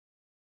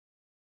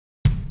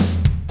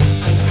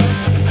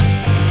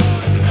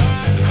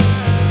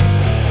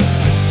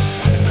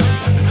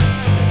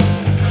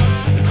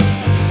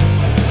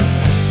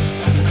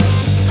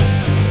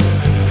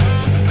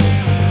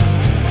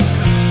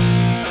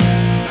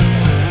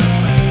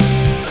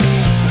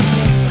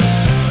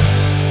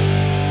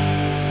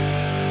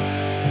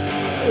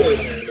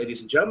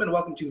ladies and gentlemen.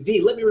 Welcome to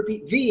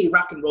the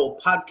Rock and Roll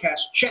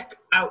Podcast. Check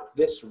out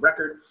this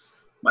record.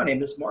 My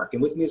name is Mark,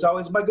 and with me as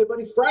always, my good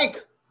buddy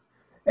Frank.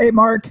 Hey,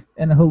 Mark,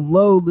 and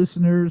hello,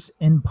 listeners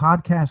in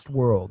podcast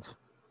world.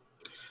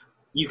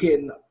 You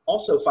can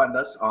also find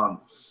us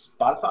on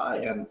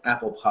Spotify and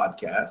Apple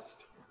Podcast.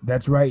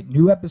 That's right.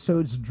 New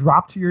episodes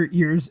drop to your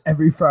ears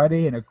every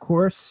Friday, and of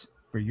course,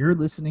 for your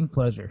listening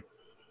pleasure.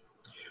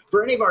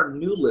 For any of our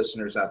new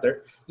listeners out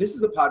there, this is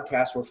the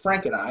podcast where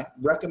Frank and I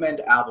recommend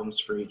albums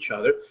for each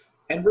other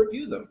and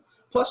review them.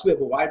 Plus, we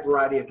have a wide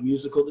variety of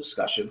musical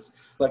discussions,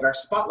 like our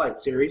Spotlight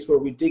series, where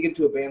we dig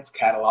into a band's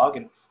catalog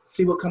and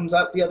see what comes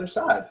out the other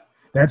side.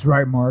 That's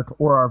right, Mark.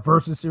 Or our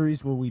Versus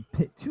series, where we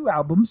pit two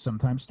albums,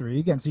 sometimes three,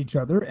 against each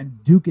other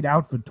and duke it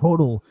out for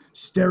total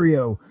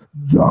stereo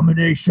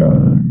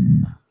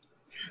domination.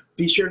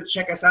 Be sure to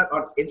check us out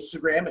on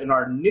Instagram and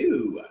our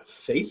new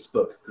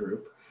Facebook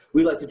group.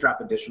 We like to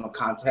drop additional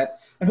content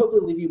and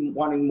hopefully leave you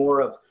wanting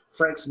more of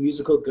Frank's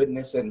musical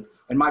goodness and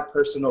my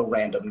personal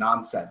random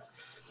nonsense.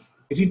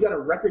 If you've got a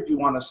record you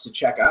want us to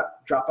check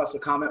out, drop us a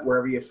comment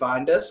wherever you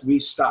find us. We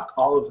stock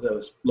all of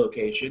those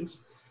locations.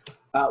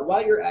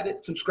 While you're at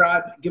it,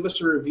 subscribe, give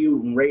us a review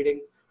and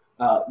rating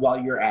while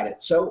you're at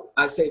it. So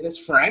I say this,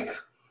 Frank,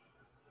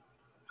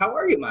 how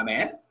are you, my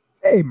man?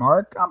 Hey,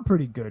 Mark, I'm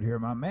pretty good here,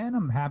 my man.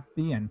 I'm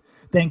happy and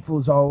thankful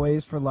as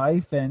always for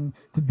life and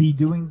to be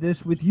doing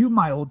this with you,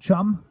 my old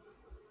chum.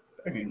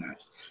 Very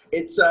nice.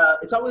 It's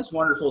always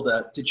wonderful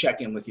to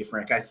check in with you,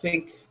 Frank. I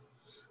think,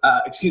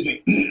 excuse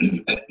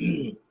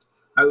me,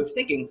 I was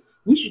thinking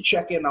we should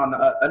check in on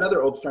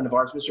another old friend of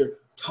ours, Mr.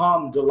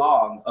 Tom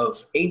DeLonge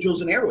of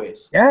Angels and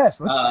Airways.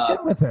 Yes, let's check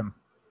in with him.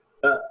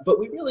 But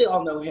we really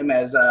all know him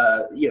as,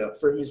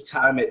 from his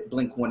time at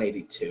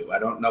Blink-182. I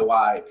don't know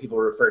why people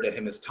refer to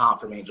him as Tom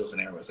from Angels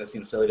and Airways. That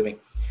seems silly to me.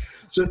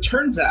 So it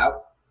turns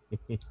out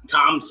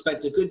Tom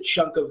spent a good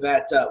chunk of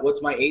that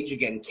What's My Age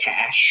Again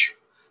cash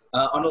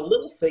on a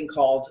little thing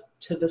called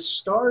To the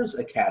Stars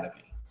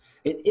Academy,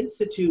 an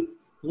institute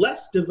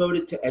less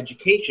devoted to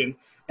education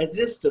as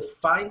it is to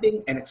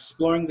finding and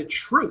exploring the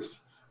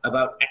truth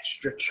about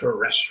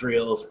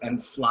extraterrestrials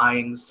and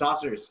flying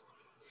saucers.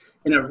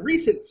 In a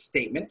recent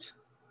statement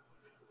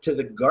to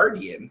The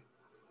Guardian,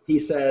 he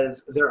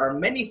says, there are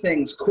many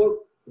things,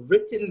 quote,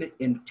 written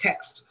in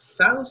text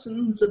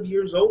thousands of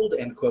years old,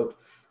 end quote,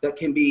 that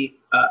can be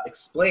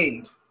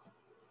explained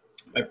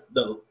by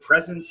the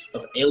presence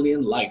of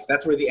alien life.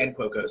 That's where the end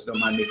quote goes. Don't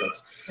mind me,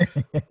 folks.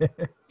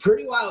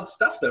 Pretty wild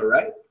stuff, though,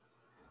 right?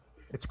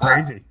 It's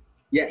crazy.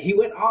 Yeah, he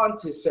went on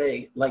to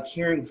say, like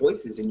hearing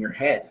voices in your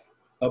head,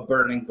 a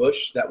burning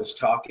bush that was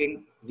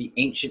talking. The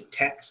ancient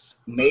texts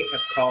may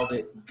have called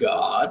it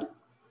God,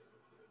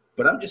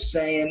 but I'm just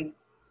saying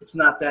it's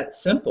not that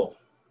simple.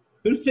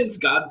 Who thinks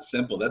God's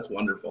simple? That's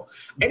wonderful.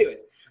 Anyways,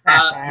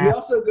 he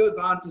also goes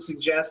on to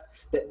suggest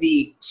that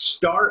the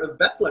Star of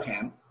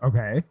Bethlehem,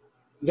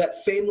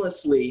 that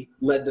famously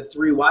led the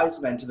three wise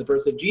men to the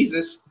birth of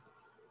Jesus,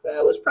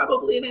 was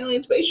probably an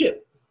alien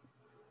spaceship.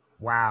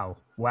 Wow.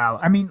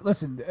 I mean,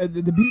 listen,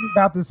 the beauty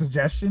about the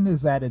suggestion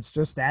is that it's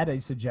just that, a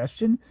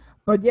suggestion.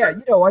 But yeah,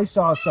 I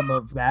saw some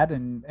of that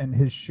and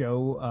his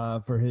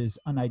show for his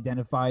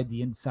Unidentified,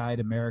 the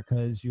Inside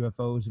America's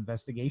UFOs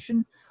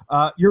investigation.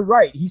 You're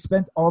right. He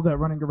spent all that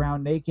running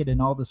around naked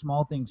and all the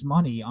small things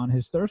money on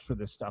his thirst for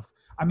this stuff.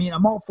 I mean,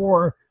 I'm all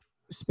for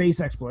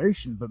space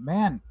exploration, but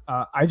man,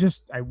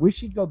 I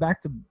wish he'd go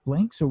back to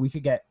Blink so we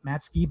could get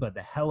Matt Skiba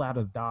the hell out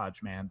of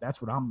Dodge, man.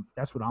 That's what I'm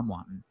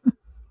wanting.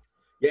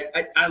 Yeah,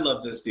 I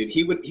love this dude.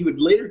 He would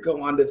later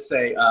go on to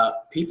say,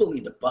 people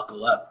need to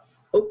buckle up,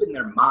 open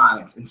their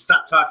minds, and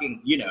stop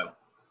talking,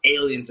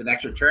 aliens and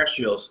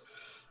extraterrestrials,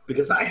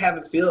 because I have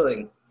a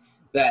feeling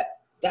that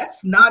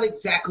that's not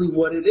exactly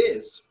what it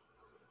is.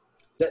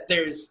 That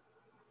there's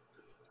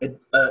a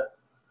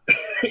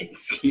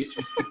excuse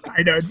me.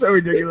 I know, it's so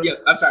ridiculous.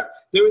 Yes, I'm sorry.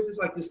 There was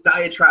this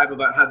diatribe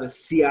about how the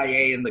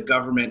CIA and the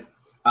government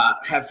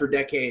have for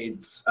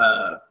decades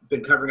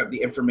been covering up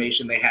the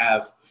information they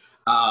have.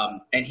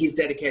 And he's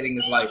dedicating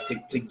his life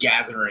to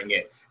gathering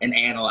it and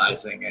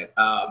analyzing it.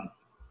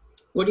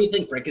 What do you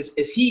think, Frank?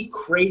 Is he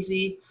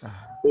crazy,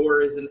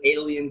 or is an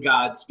alien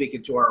god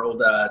speaking to our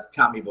old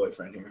Tommy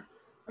boyfriend here?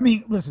 I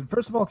mean, listen,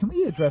 first of all, can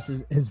we address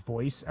his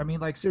voice? I mean,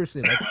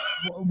 seriously,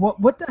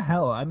 what the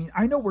hell? I mean,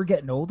 I know we're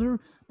getting older,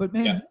 but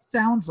man, He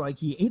sounds like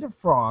he ate a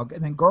frog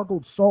and then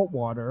gargled salt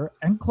water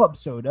and club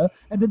soda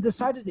and then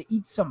decided to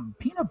eat some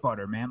peanut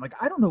butter, man.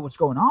 I don't know what's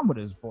going on with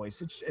his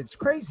voice. It's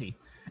crazy.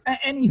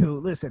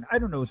 Anywho, listen, I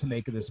don't know what to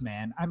make of this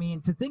man. I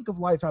mean, to think of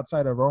life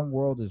outside our own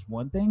world is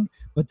one thing,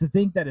 but to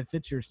think that it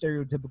fits your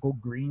stereotypical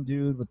green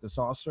dude with the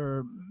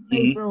saucer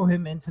may throw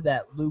him into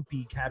that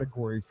loopy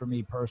category for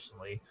me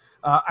personally.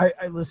 I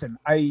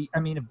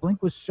mean, if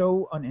Blink was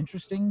so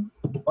uninteresting,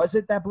 was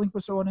it that Blink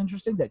was so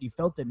uninteresting that you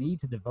felt the need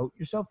to devote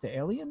yourself to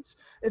aliens?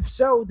 If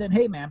so, then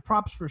hey, man,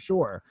 props for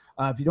sure.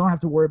 If you don't have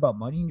to worry about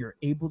money and you're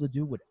able to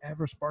do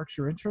whatever sparks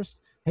your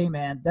interest, hey,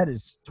 man, that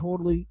is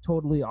totally,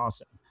 totally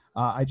awesome.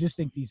 I just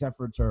think these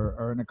efforts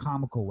are in a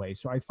comical way.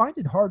 So I find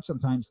it hard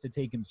sometimes to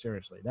take him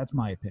seriously. That's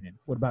my opinion.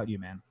 What about you,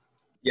 man?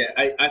 Yeah,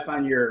 I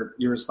find your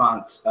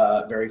response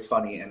very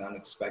funny and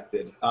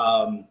unexpected.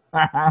 On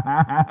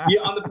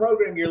the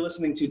program you're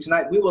listening to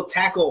tonight, we will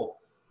tackle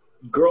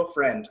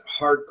Girlfriend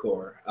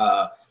Hardcore.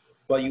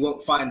 Well, you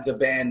won't find the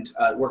band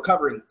we're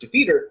covering,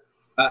 Defeater.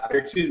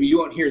 Excuse me, you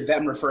won't hear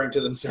them referring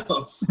to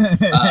themselves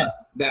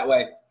that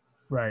way.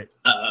 Right.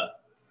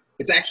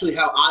 It's actually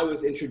how I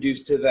was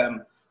introduced to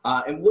them,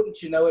 and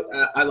wouldn't you know it,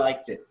 I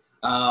liked it.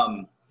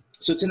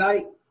 So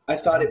tonight, I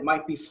thought it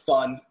might be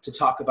fun to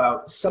talk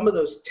about some of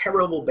those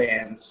terrible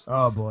bands.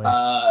 Oh boy.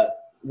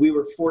 We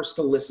were forced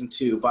to listen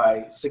to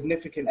by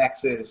significant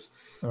exes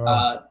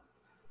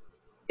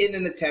in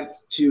an attempt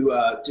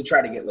to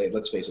try to get laid.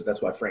 Let's face it,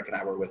 that's why Frank and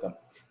I were with them.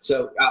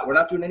 So we're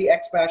not doing any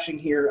X bashing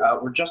here.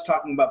 We're just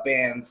talking about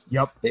bands.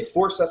 Yep. They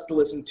forced us to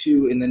listen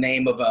to in the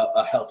name of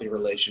a healthy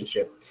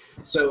relationship.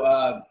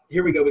 So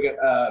here we go. We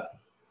got.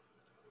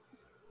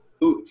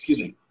 Excuse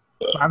me.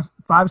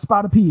 Five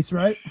spot apiece,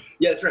 right?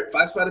 Yeah, that's right.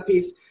 5 spot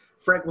apiece.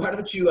 Frank, why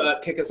don't you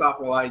kick us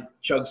off while I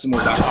chug some more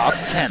Top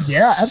 10.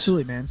 Yeah,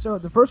 absolutely, man. So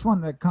the first one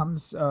that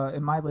comes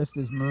in my list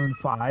is Maroon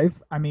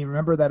 5. I mean,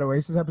 remember that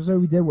Oasis episode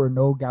we did where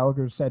Noel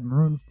Gallagher said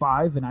Maroon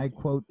 5, and I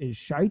quote, is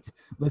shite?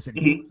 Listen,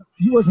 he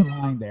wasn't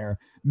lying there.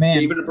 Man.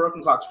 Even the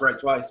Broken Clock's right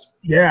twice.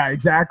 Yeah,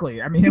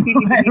 exactly. I mean,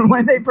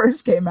 when they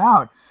first came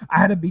out, I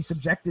had to be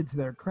subjected to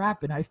their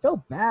crap, and I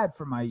felt bad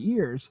for my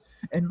ears.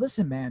 And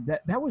listen, man,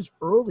 that was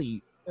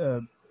early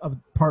of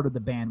part of the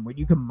band where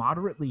you can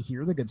moderately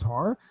hear the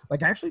guitar.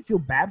 Like, I actually feel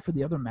bad for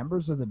the other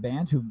members of the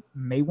band who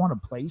may want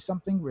to play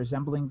something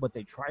resembling what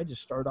they tried to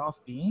start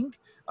off being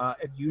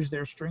and use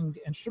their stringed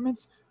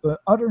instruments, but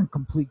utter and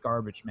complete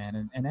garbage,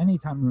 man. And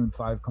anytime Maroon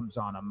 5 comes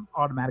on, I'm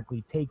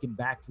automatically taken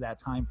back to that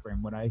time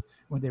frame when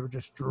they were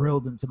just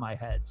drilled into my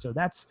head. So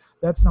that's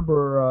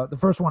number the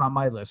first one on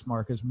my list,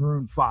 Mark, is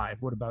Maroon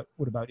 5. What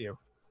about you?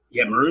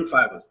 Yeah, Maroon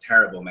 5 was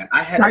terrible, man.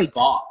 I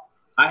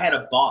had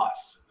a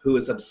boss who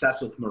was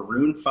obsessed with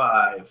Maroon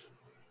 5.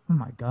 Oh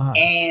my God.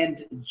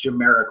 And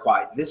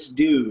Jamiroquai. This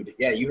dude,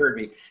 yeah, you heard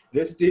me.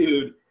 This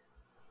dude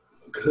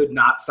could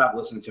not stop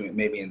listening to it. It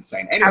made me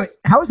insane. Anyway,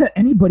 how is that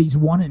anybody's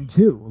 1 and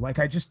 2? Like,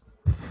 I just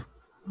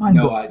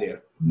no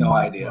idea.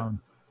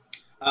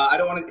 I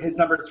don't want to. His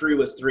number 3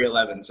 was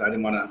 311, so I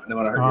didn't want to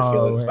hurt your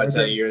feelings if I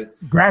tell you.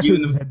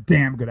 Grassroots is a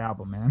damn good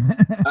album,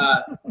 man.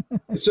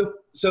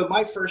 So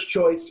my first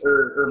choice,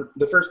 or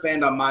the first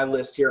band on my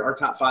list here, our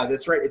top 5.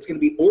 That's right. It's going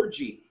to be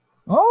Orgy.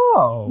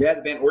 Oh, yeah,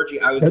 the band Orgy.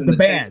 I was in the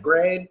 10th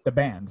grade. The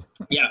band.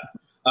 Yeah,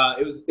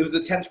 it was the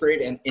 10th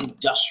grade, and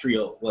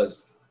industrial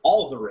was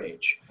all the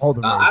rage.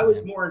 I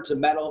was more into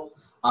metal,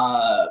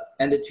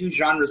 and the two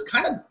genres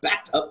kind of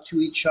backed up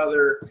to each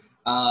other.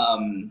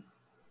 And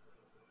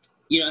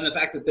the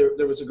fact that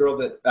there was a girl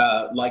that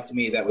liked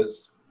me, that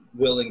was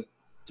willing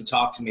to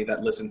talk to me,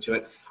 that listened to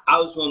it, I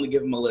was willing to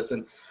give them a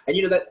listen.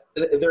 And that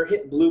their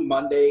hit Blue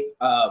Monday,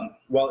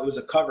 while it was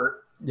a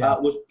cover,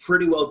 was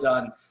pretty well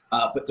done.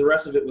 But the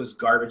rest of it was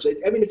garbage.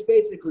 It's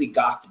basically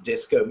goth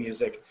disco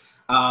music.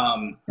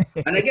 And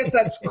I guess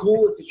that's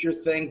cool if it's your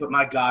thing, but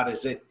my God,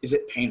 is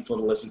it painful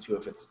to listen to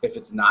if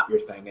it's not your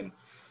thing? And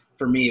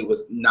for me, it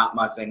was not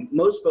my thing.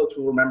 Most folks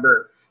will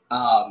remember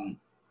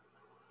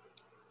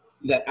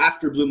that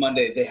after Blue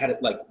Monday, they had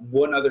like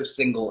one other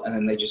single, and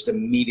then they just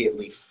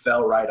immediately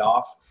fell right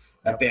off.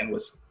 That band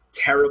was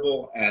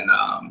terrible, and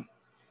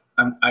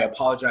I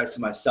apologize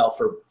to myself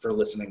for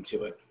listening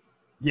to it.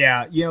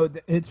 Yeah,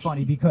 it's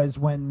funny because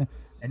when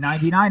in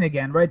 '99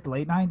 again, right, the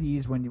late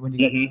 '90s, when you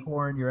get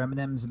Korn, your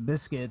M&Ms and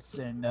Biscuits,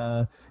 and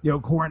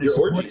Korn is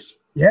Orgies.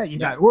 Yeah, you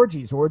got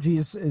Orgies.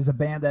 Orgies is a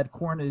band that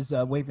Korn is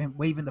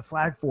waving the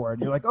flag for,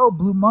 and you're like, oh,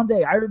 Blue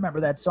Monday, I remember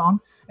that song.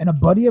 And a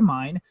buddy of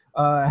mine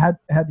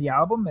had the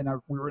album, and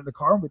we were in the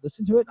car and we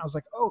listened to it, and I was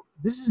like, oh,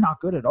 this is not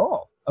good at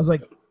all. I was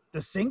like,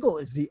 the single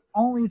is the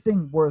only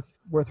thing worth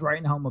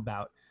writing home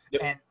about,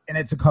 and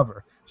it's a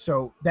cover.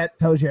 So that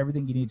tells you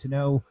everything you need to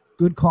know.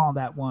 Good call on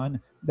that one.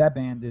 That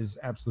band is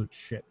absolute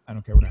shit. I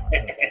don't care what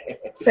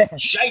I say.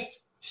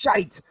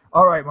 Shite.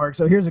 All right, Mark.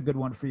 So here's a good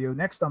one for you.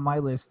 Next on my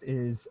list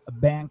is a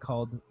band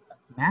called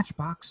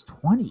Matchbox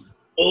 20.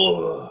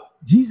 Oh,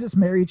 Jesus,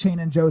 Mary, Chain,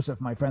 and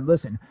Joseph, my friend.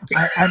 Listen,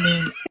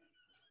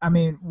 I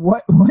mean,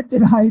 what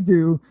did I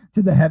do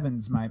to the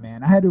heavens, my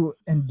man? I had to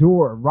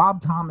endure Rob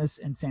Thomas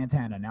and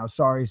Santana. Now,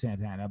 sorry,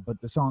 Santana,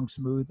 but the song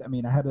 "Smooth." I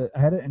mean, I had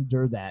to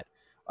endure that.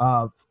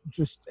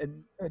 Just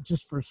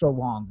for so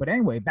long. But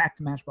anyway, back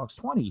to Matchbox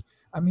 20.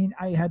 I mean,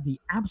 I had the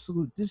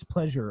absolute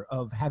displeasure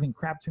of having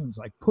crap tunes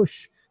like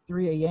Push,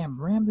 3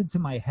 a.m. rammed into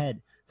my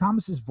head.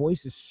 Thomas's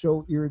voice is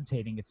so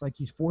irritating. It's like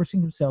he's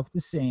forcing himself to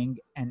sing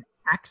and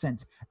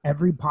accent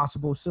every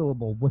possible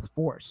syllable with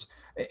force.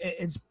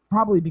 It's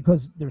probably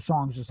because their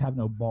songs just have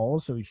no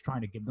balls, so he's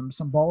trying to give them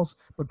some balls.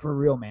 But for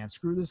real, man,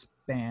 screw this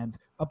band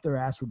up their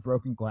ass with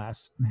Broken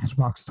Glass,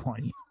 Matchbox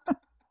 20.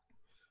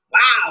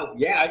 Wow.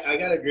 Yeah, I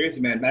got to agree with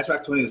you, man.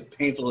 Matchbox 20 was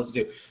painful to listen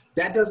to.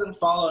 That doesn't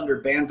fall under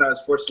bands I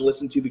was forced to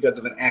listen to because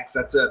of an ex.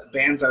 That's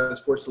bands I was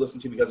forced to listen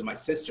to because of my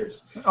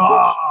sisters.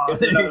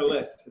 It's another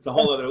list. It's a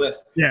whole other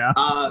list. Yeah.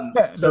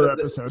 So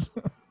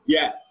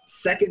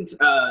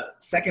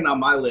Second on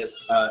my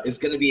list is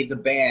going to be the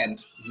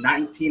band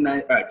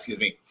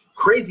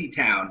Crazy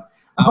Town,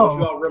 which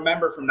we all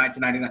remember from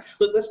 1999.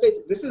 Look, let's face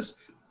it, this is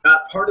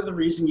part of the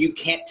reason you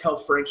can't tell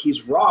Frank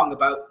he's wrong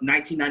about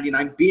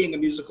 1999 being a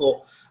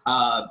musical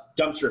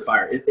dumpster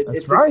fire.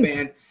 It's right. This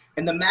band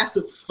and the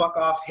massive fuck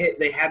off hit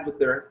they had with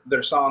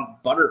their song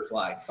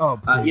Butterfly. Oh,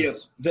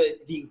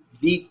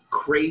 the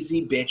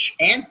Crazy Bitch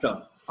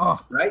anthem. Oh,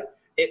 right.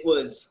 It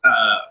was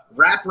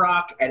rap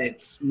rock at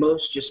its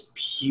most just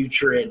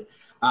putrid.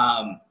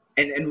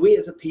 And we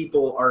as a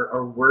people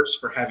are worse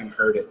for having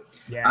heard it.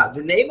 Yeah.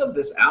 The name of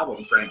this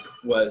album, Frank,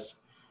 was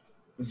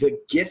The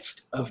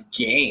Gift of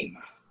Game.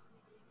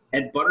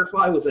 And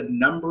Butterfly was a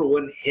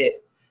 #1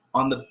 hit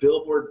on the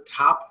Billboard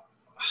Top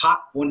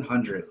Hot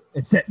 100.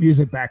 It set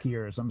music back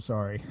years. I'm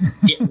sorry.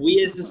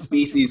 We as a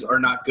species are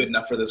not good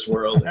enough for this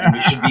world, and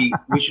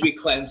we should be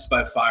cleansed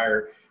by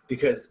fire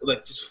because,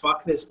 like, just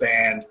fuck this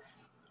band.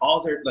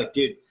 All their, like,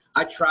 dude,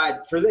 I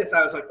tried for this.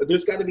 I was like,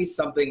 there's got to be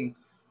something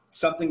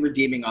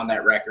redeeming on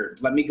that record.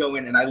 Let me go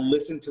in, and I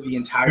listened to the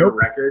entire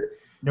record.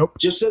 Nope.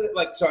 Just so that,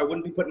 like, so I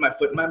wouldn't be putting my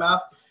foot in my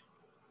mouth.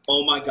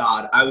 Oh my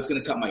God, I was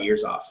gonna cut my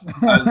ears off.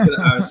 I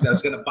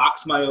was gonna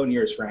box my own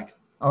ears, Frank.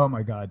 Oh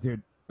my God,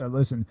 dude.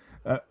 Listen,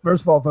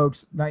 first of all,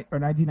 folks, our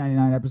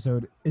 1999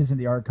 episode is in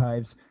the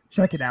archives.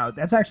 Check it out.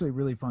 That's actually a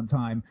really fun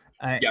time.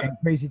 And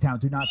Crazy Town,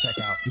 do not check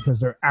out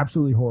because they're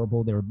absolutely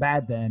horrible. They were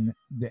bad then.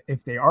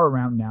 If they are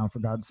around now, for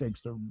God's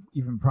sakes, they're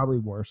even probably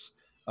worse.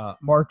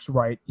 Mark's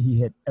right. He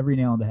hit every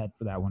nail on the head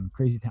for that one.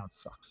 Crazy Town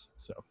sucks.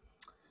 So,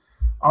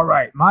 all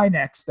right. My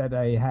next that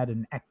I had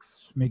an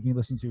ex make me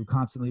listen to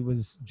constantly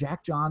was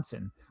Jack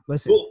Johnson.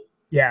 Listen. Cool.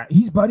 Yeah,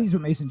 he's buddies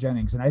with Mason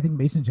Jennings, and I think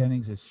Mason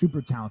Jennings is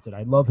super talented.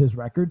 I love his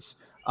records.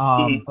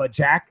 But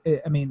Jack,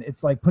 I mean,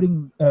 it's like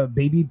putting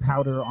baby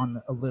powder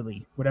on a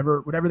lily,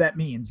 whatever that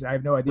means. I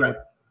have no idea, right.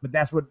 But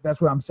that's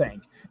what I'm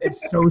saying.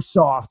 It's so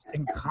soft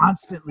and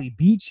constantly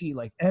beachy.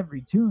 Like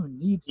every tune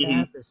needs to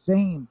have the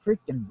same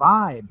freaking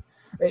vibe.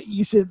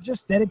 You should have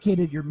just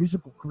dedicated your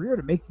musical career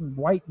to making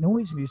white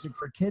noise music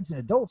for kids and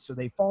adults so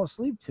they fall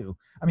asleep to.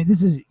 I mean,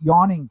 this is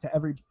yawning to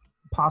every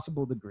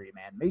possible degree,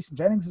 man. Mason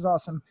Jennings is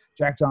awesome.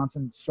 Jack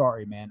Johnson,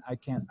 sorry, man, I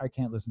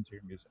can't listen to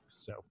your music.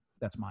 So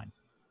that's mine.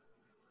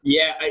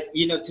 Yeah,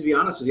 to be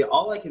honest with you,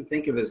 all I can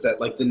think of is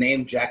that, like, the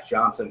name Jack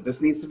Johnson. This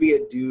needs to be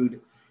a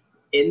dude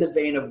in the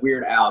vein of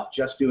Weird Al,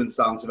 just doing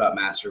songs about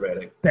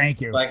masturbating.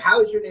 Thank you. Like, how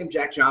is your name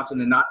Jack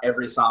Johnson and not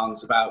every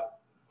song's about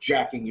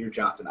jacking your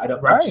Johnson? I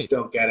just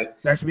don't get it.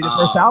 That should be the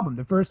first album.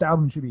 The first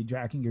album should be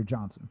Jacking Your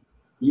Johnson.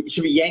 You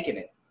should be yanking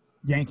it.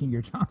 Yanking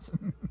Your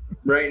Johnson.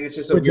 Right, and it's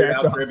just a Weird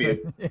Al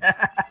tribute.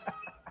 Yeah.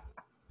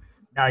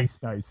 Nice.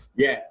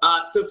 Yeah.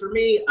 So for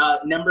me,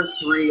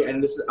 #3,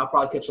 and this I'll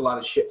probably catch a lot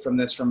of shit from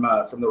this from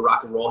the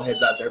rock and roll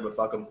heads out there, but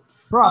fuck them.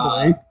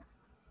 Probably.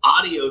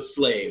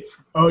 Audioslave.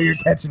 Oh, you're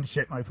catching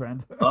shit, my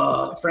friend.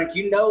 Frank,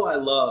 I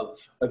love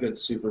a good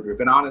supergroup,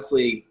 and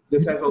honestly,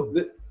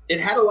 it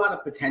had a lot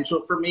of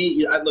potential for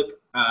me.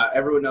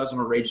 Everyone knows I'm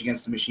a Rage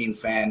Against the Machine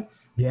fan.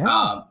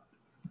 Yeah.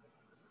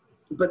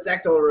 But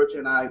Zach De La Rocha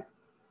and I,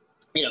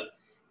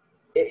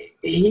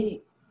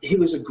 he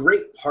was a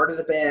great part of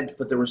the band,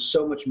 but there was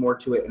so much more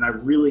to it, and I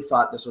really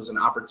thought this was an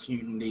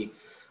opportunity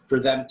for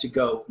them to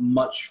go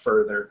much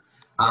further.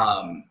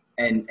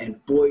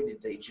 And boy,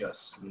 did they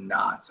just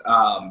not.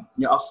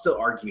 I'll still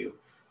argue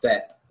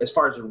that as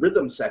far as the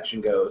rhythm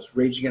section goes,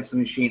 Rage Against the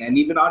Machine and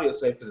even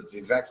Audioslave, because it's the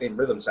exact same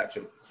rhythm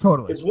section,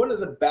 totally, is one of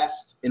the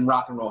best in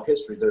rock and roll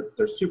history.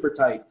 They're super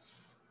tight.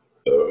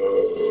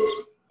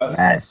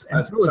 Yes,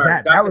 and so was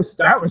that.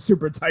 That was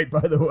super tight,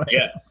 by the way.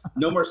 Yeah,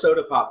 no more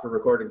soda pop for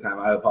recording time.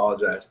 I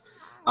apologize.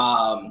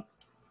 But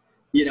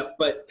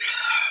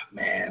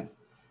man,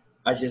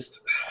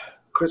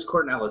 Chris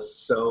Cornell is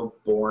so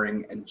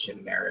boring and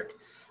generic.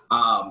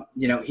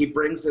 He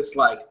brings this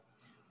like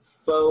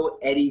faux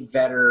Eddie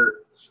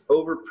Vedder,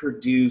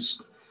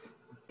 overproduced,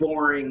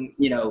 boring.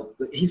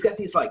 He's got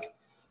these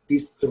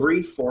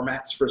 3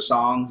 formats for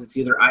songs. It's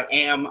either I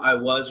am, I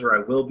was, or I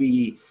will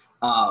be.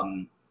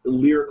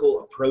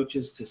 Lyrical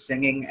approaches to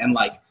singing, and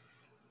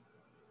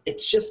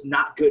it's just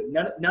not good.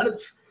 None of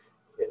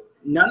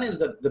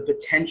the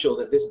potential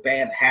that this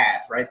band had,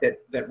 right?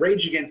 That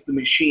Rage Against the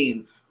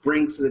Machine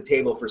brings to the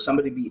table for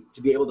somebody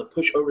to be able to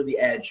push over the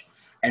edge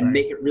and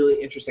make it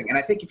really interesting. And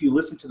I think if you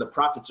listen to the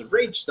Prophets of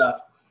Rage stuff,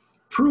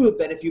 prove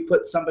that if you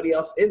put somebody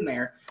else in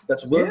there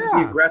that's willing to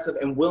be aggressive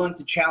and willing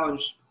to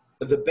challenge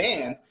the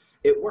band,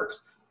 it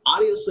works.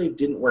 Audioslave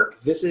didn't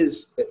work. This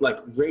is like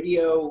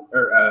record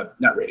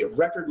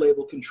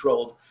label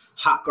controlled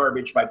hot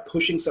garbage by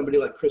pushing somebody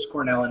like Chris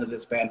Cornell into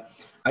this band.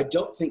 I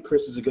don't think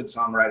Chris is a good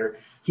songwriter.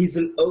 He's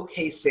an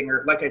okay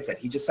singer. Like I said,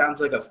 he just sounds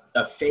like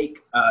a fake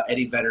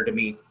Eddie Vedder to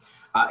me.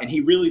 And he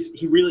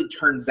really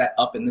turns that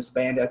up in this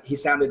band. He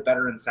sounded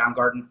better in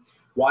Soundgarden.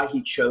 Why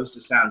he chose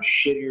to sound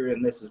shittier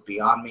in this is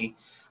beyond me.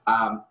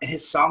 And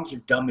his songs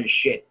are dumb as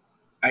shit.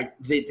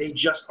 They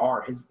just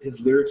are. His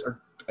lyrics are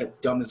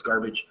dumb as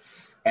garbage.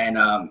 And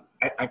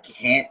I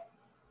can't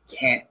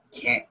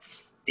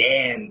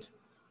stand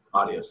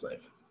Audioslave.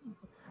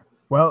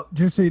 Well,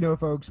 just so you know,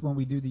 folks, when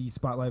we do the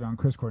Spotlight on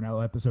Chris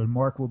Cornell episode,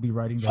 Mark will be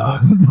writing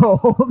the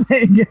whole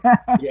thing.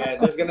 Yeah,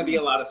 there's going to be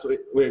a lot of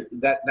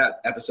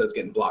that episode's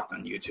getting blocked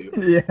on YouTube.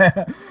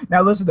 Yeah.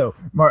 Now, listen, though.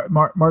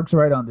 Mark's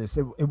right on this.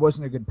 It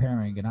wasn't a good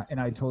pairing, and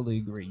I totally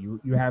agree.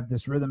 You have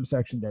this rhythm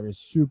section that is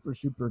super,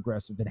 super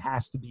aggressive. It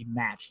has to be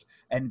matched,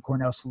 and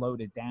Cornell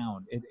slowed it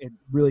down. It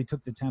really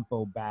took the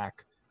tempo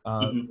back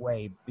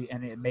way,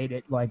 and it made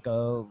it like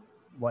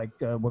what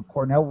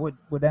Cornell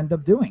would end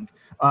up doing.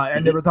 I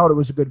never thought it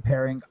was a good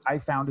pairing. I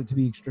found it to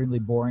be extremely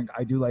boring.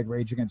 I do like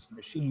Rage Against the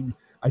Machine.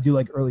 I do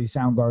like early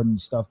Soundgarden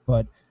stuff,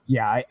 but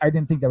yeah, I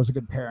didn't think that was a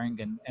good pairing,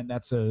 and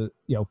that's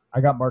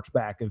I got Mark's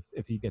back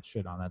if he gets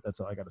shit on that. That's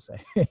all I got to say.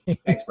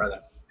 Thanks,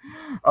 brother.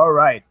 All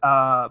right.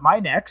 My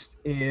next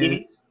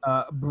is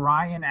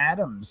Bryan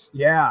Adams.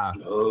 Yeah.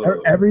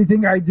 Oh.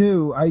 Everything I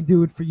do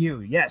it for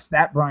you. Yes,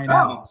 that Bryan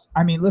Adams.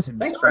 I mean, listen.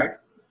 Thanks, Frank.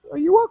 Well,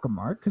 you're welcome,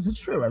 Mark, because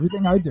it's true.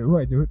 Everything I do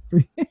it for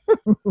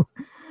you.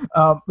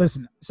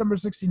 Listen, Summer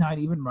 69,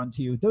 Even Run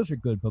to You, those are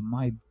good, but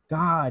my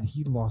God,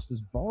 he lost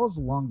his balls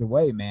along the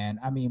way, man.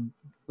 I mean,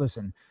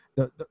 listen,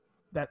 the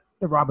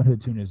Robin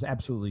Hood tune is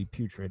absolutely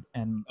putrid.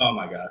 And oh,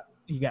 my God.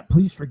 You got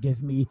Please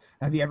Forgive Me.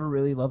 Have you ever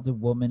really loved a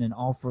woman? And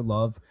All for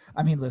Love.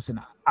 I mean, listen,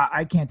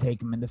 I can't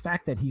take him. And the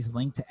fact that he's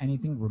linked to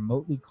anything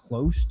remotely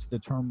close to the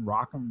term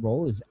rock and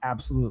roll is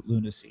absolute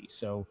lunacy.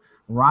 So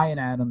Ryan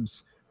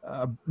Adams...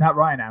 not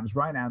Ryan Adams.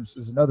 Ryan Adams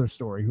is another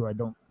story who I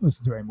don't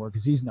listen to anymore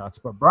because he's nuts.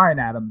 But Bryan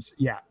Adams,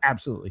 yeah,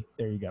 absolutely.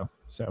 There you go.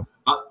 So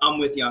I'm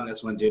with you on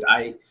this one, dude.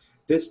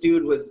 This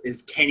dude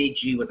is Kenny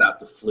G without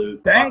the flute.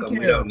 Thank Fuck you.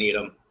 him, we don't need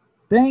him.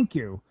 Thank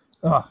you.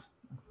 Ugh.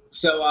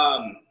 So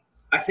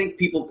I think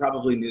people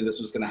probably knew this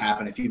was going to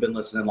happen if you've been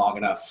listening long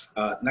enough.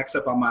 Next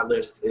up on my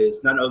list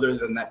is none other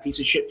than that piece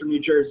of shit from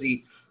New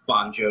Jersey,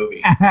 Bon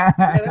Jovi. Yeah,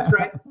 that's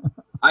right.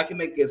 I can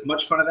make as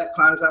much fun of that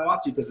clown as I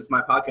want to because it's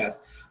my podcast.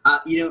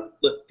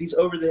 Look, these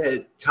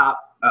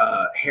over-the-top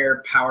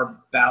hair power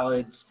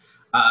ballads,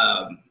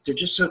 they're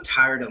just so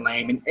tired and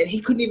lame. And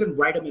he couldn't even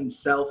write them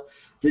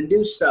himself. The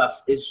new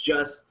stuff is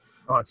just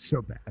it's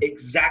so bad.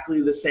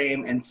 Exactly the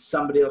same, and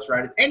somebody else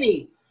write it.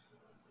 Any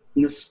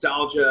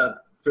nostalgia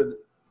for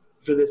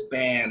this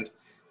band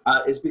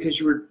is because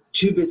you were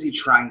too busy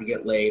trying to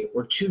get laid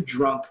or too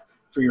drunk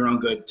for your own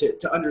good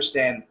to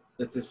understand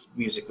that this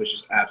music was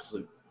just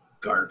absolute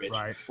garbage.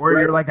 Right. Or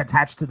you're like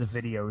attached to the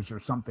videos or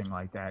something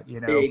like that,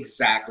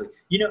 Exactly.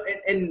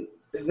 And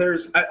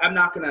there's I'm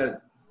not going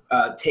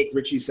to take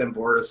Richie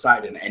Sambora's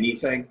side in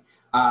anything.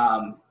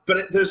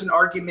 But there's an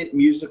argument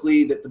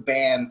musically that the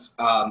band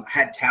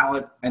had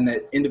talent and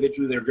that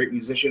individually they're great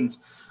musicians.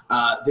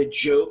 That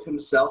Jove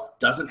himself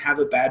doesn't have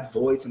a bad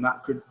voice. I'm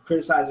not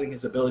criticizing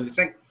his ability to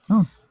sing.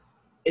 Oh.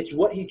 It's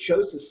what he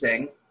chose to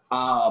sing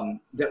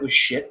that was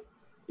shit.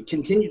 It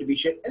continued to be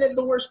shit. And then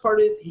the worst part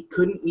is he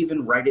couldn't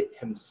even write it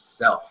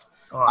himself.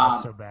 Oh,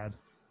 that's so bad.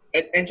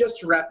 And just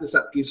to wrap this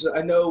up, because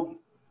I know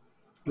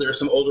there are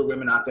some older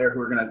women out there who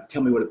are going to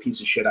tell me what a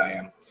piece of shit I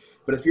am.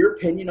 But if your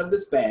opinion of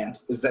this band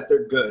is that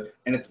they're good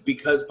and it's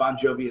because Bon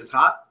Jovi is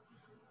hot,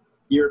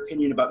 your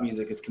opinion about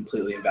music is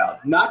completely invalid.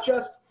 Not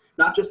just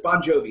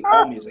Bon Jovi,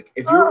 all music.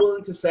 If you're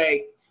willing to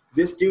say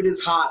this dude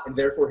is hot and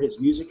therefore his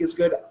music is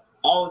good,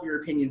 all of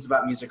your opinions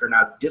about music are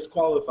now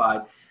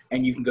disqualified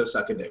and you can go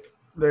suck a dick.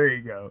 There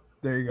you go.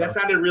 That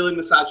sounded really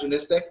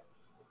misogynistic.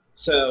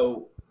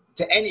 So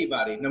to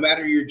anybody, no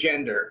matter your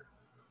gender,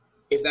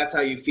 if that's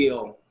how you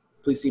feel,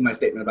 please see my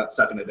statement about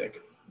sucking a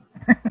dick.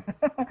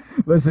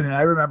 Listen,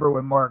 I remember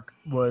when Mark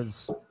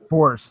was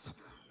forced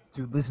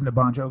to listen to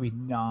Bon Jovi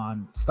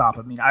non-stop.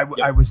 I mean,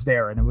 I was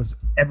there, and it was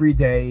every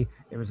day.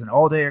 It was an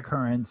all-day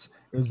occurrence.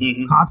 It was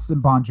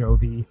constant Bon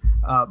Jovi.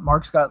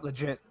 Mark's got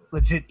legit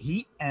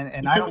heat,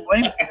 and I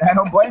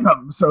don't blame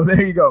him. So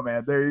there you go,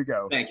 man. There you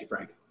go. Thank you,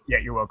 Frank. Yeah,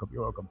 you're welcome.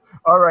 You're welcome.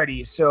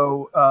 Alrighty,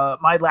 so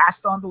my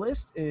last on the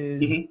list is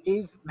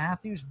Dave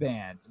Matthews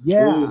Band.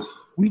 Yeah, Ooh.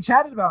 We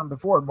chatted about him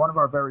before in one of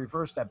our very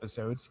first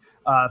episodes,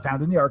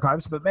 found in the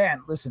archives. But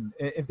man, listen,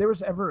 if there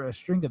was ever a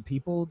string of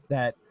people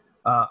that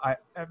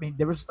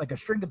there was like a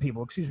string of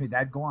people, that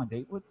I'd go on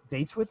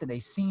dates with, and they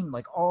seemed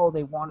like all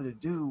they wanted to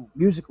do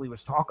musically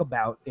was talk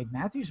about Dave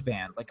Matthews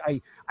Band. Like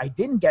I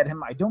didn't get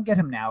him. I don't get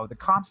him now. The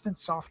constant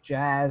soft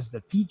jazz,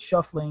 the feet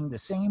shuffling, the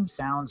same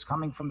sounds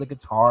coming from the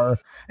guitar,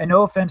 and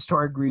no offense to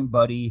our green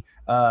buddy,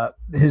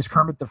 his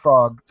Kermit the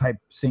Frog type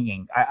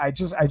singing. I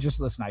just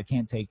listen. I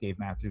can't take Dave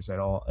Matthews at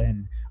all,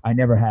 and I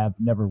never have,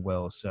 never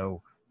will.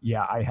 So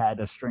yeah, I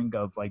had a string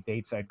of like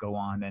dates I'd go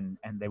on,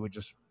 and they would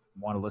just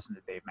want to listen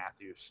to Dave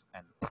Matthews,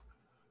 and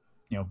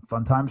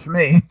fun times for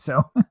me.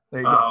 So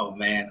there you go. Oh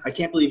man, I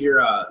can't believe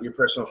you're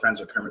personal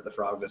friends with Kermit the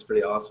Frog. That's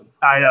pretty awesome.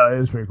 I know, it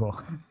was pretty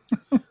cool.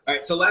 All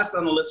right, so last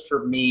on the list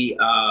for me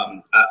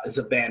is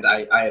a band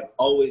I have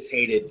always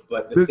hated,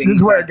 but this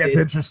is where it gets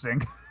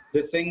interesting.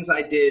 The things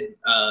I did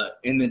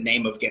in the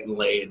name of getting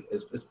laid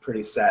is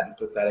pretty sad and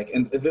pathetic,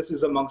 and this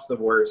is amongst the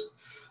worst.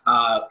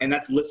 And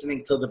that's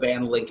listening to the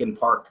band Linkin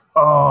Park.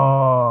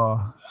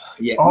 Oh,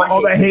 yeah,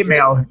 all that hate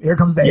mail. Here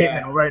comes the hate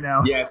mail right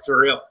now. Yeah, for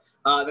real.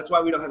 That's why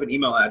we don't have an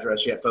email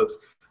address yet, folks.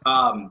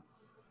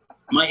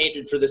 My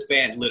hatred for this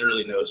band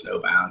literally knows no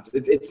bounds.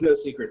 It's no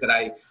secret that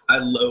I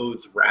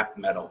loathe rap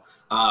metal.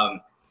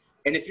 And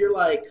if you're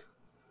like,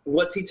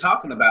 what's he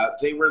talking about?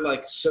 They were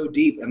like so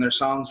deep, and their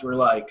songs were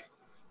like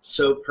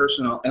so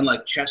personal. And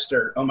like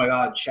Chester, oh my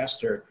God,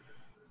 Chester.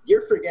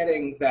 You're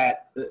forgetting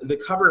that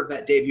the cover of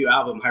that debut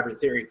album,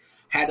 Hybrid Theory,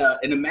 had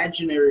an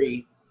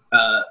imaginary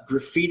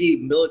graffiti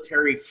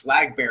military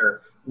flag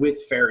bearer with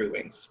fairy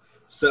wings.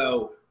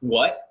 So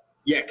what?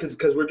 Yeah,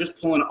 because we're just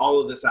pulling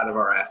all of this out of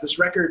our ass. This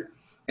record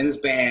and this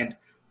band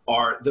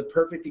are the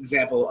perfect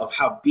example of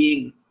how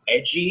being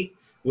edgy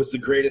was the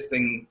greatest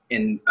thing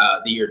in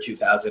the year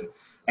 2000,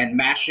 and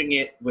mashing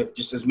it with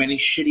just as many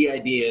shitty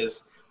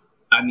ideas.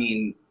 I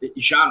mean,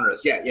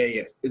 genres. Yeah.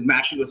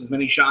 Mashing with as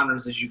many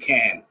genres as you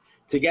can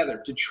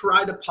together to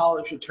try to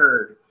polish a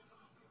turd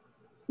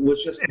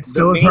was just it's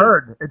still a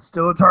turd. It's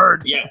still a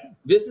turd. Yeah,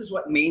 this is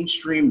what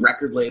mainstream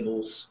record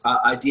labels'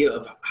 idea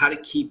of how to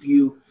keep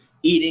you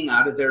eating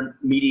out of their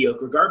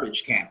mediocre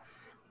garbage can.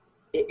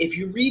 If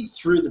you read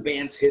through the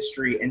band's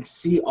history and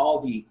see all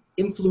the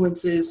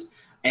influences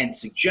and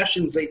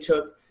suggestions they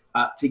took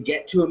to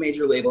get to a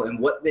major label and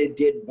what they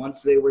did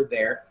once they were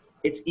there,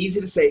 it's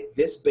easy to say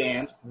this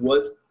band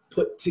was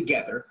put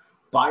together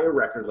by a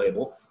record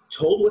label,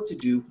 told what to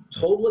do,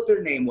 told what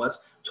their name was,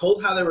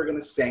 told how they were going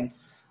to sing.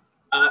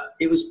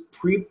 It was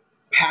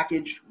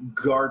pre-packaged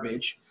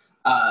garbage.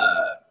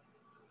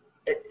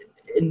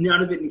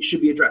 None of it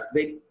should be addressed.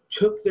 They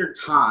took their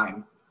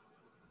time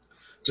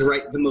to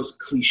write the most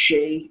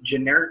cliche,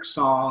 generic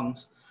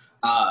songs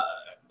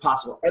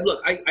possible. And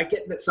look, I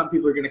get that some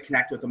people are going to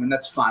connect with them, and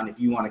that's fine if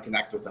you want to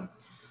connect with them.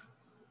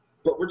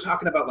 But we're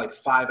talking about like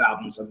 5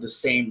 albums of the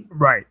same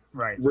right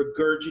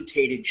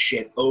regurgitated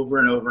shit over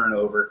and over and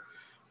over.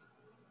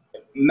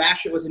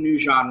 Mash it with a new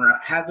genre,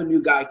 have a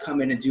new guy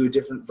come in and do a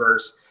different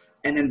verse,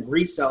 and then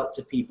resell it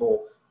to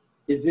people.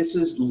 This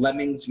is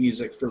Lemmings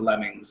music for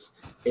Lemmings.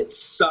 It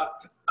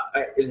sucked.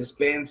 This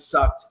band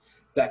sucked.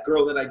 That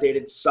girl that I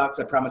dated sucks.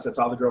 I promise that's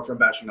all the girlfriend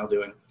bashing I'm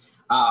doing.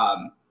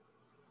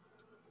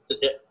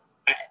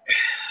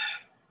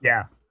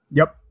 Yeah.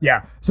 Yep.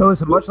 Yeah. So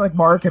listen, much like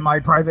Mark in my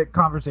private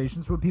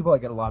conversations with people, I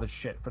get a lot of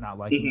shit for not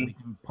liking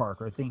Linkin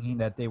Park or thinking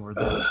that they were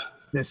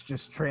this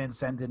just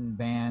transcendent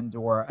band,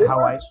 or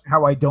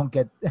how I don't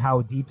get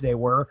how deep they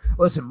were.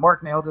 Listen,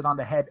 Mark nailed it on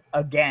the head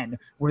again,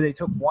 where they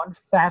took one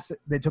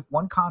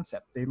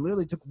concept. They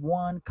literally took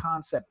one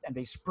concept and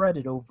they spread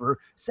it over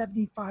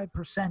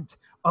 75%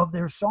 of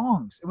their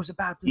songs. It was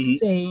about the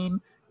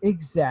same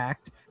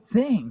exact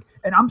thing.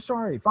 And I'm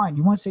sorry, fine.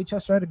 You want to say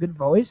Chester had a good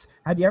voice?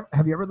 Have you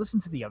ever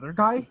listened to the other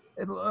guy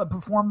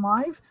perform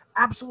live?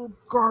 Absolute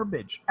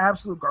garbage.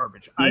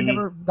 I've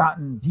never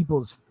gotten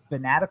people's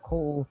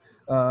fanatical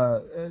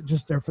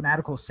just their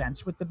fanatical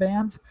sense with the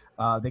band.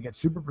 They get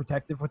super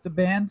protective with the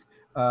band.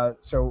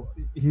 So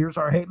here's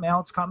our hate mail.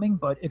 It's coming,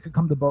 but it could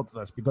come to both of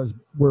us because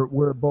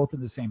we're both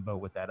in the same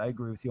boat with that. I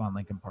agree with you on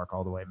Linkin Park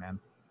all the way, man.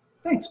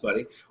 Thanks,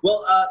 buddy.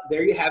 Well,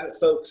 there you have it,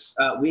 folks.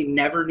 We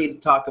never need to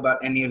talk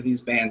about any of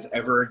these bands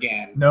ever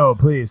again. No,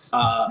 please.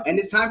 And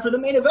it's time for the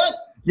main event.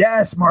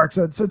 Yes, Mark.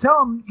 So tell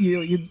them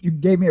you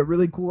gave me a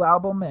really cool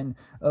album, and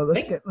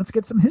let's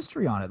get some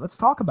history on it. Let's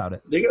talk about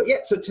it. There you go. Yeah.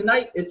 So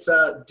tonight it's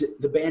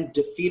the band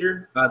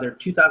Defeater, their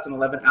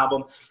 2011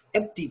 album,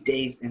 Empty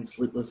Days and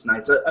Sleepless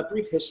Nights. A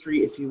brief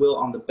history, if you will,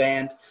 on the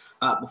band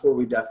before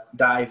we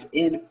dive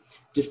in.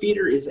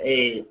 Defeater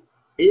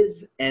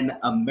is an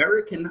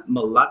American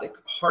melodic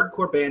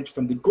hardcore band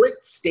from the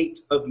great state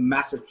of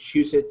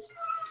Massachusetts,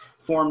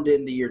 formed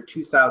in the year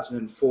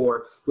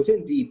 2004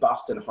 within the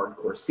Boston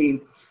hardcore scene.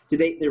 To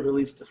date, they've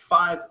released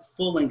 5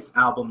 full-length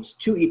albums,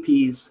 2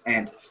 EPs,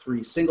 and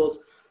 3 singles.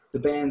 The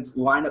band's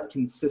lineup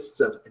consists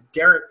of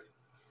Derek,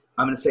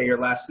 I'm going to say your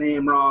last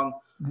name wrong,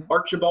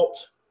 Archibald,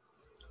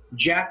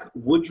 Jack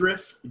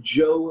Woodruff,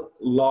 Joe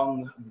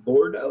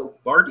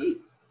Bardi.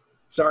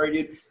 Sorry,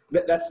 dude.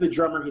 That's the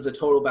drummer. He's a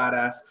total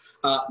badass.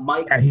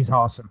 Mike. Yeah, he's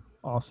awesome.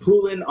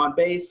 Poulin on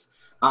bass.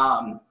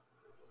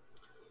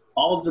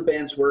 All of the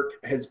band's work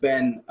has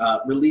been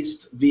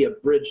released via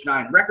Bridge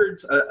 9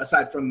 Records,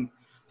 aside from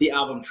the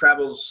album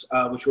Travels,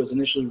 which was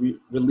initially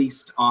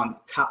released on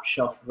Top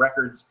Shelf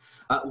Records.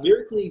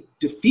 Lyrically,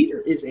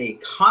 Defeater is a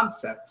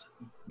concept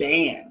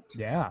band.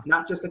 Yeah.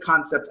 Not just a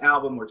concept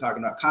album. We're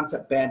talking about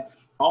concept band.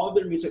 All of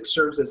their music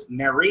serves as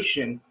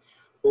narration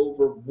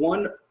over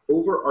one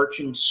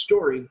overarching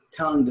story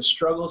telling the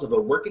struggles of a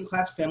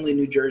working-class family in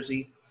New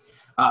Jersey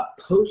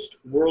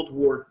post-World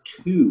War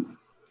II.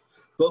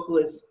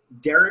 Vocalist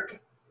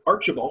Derek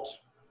Archibald,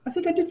 I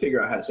think I did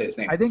figure out how to say his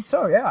name. I think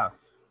so, yeah.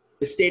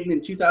 Stated in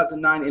a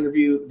 2009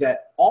 interview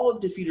that all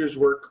of Defeater's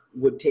work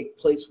would take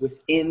place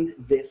within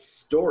this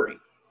story.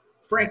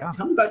 Frank, yeah.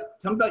 Tell me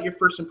about your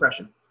first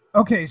impression.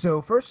 Okay,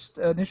 so first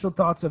initial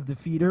thoughts of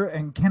Defeater,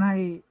 and can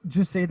I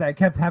just say that I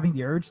kept having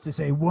the urge to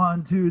say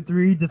 1, 2,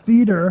 3,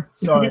 Defeater.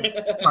 Sorry,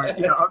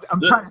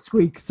 I'm trying to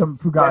squeak some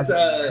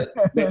Fugazi.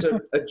 That's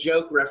a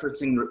joke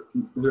referencing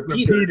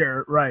Repeater.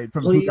 Repeater, right,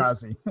 from Please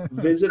Fugazi.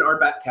 Visit our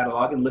back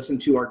catalog and listen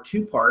to our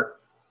 2-part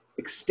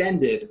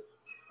extended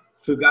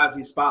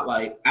Fugazi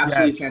Spotlight,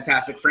 absolutely Yes.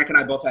 fantastic. Frank and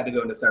I both had to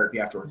go into therapy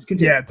afterwards.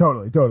 Continue. Yeah,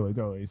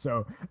 totally.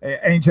 So,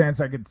 any chance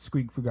I could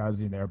squeak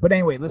Fugazi in there? But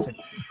anyway, listen.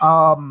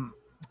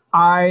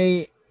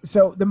 I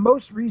so the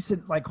most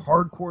recent like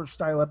hardcore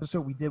style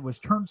episode we did was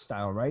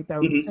Turnstile, right? I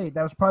would say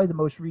that was probably the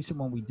most recent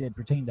one we did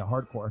pertaining to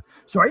hardcore.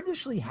 So I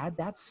initially had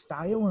that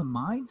style in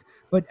mind,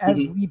 but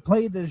as we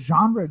play the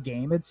genre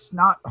game, it's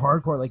not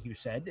hardcore like you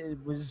said.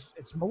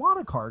 It's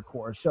melodic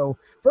hardcore. So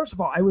first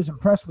of all, I was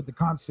impressed with the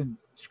constant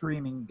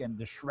screaming and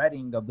the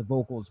shredding of the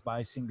vocals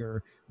by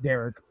singer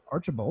Derek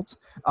Archibald.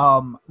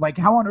 Like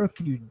how on earth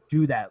can you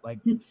do that, like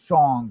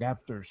song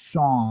after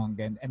song,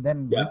 and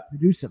then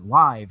reproduce it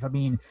live? I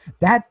mean,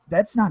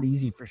 that's not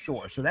easy for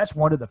sure. So that's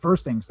one of the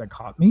first things that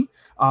caught me.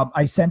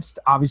 I sensed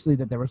obviously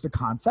that there was the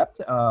concept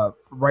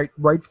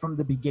right from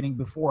the beginning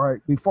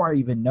before I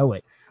even know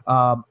it.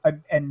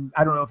 And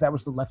I don't know if that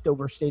was the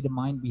leftover state of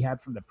mind we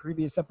had from the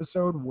previous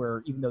episode,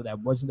 where even though that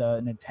wasn't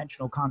an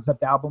intentional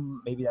concept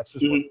album, maybe that's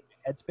just what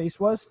Headspace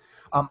was.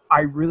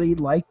 I really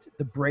liked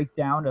the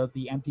breakdown of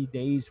the Empty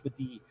Days with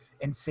the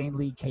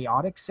insanely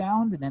chaotic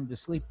sound, and then the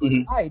Sleepless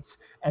Nights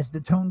as the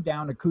toned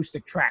down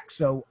acoustic track.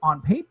 So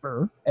on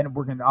paper, and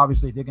we're going to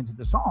obviously dig into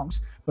the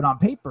songs, but on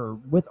paper,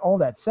 with all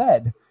that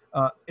said,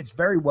 it's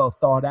very well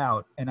thought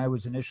out, and I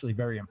was initially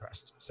very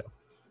impressed. So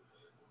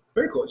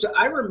very cool. So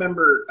I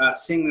remember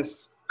seeing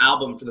this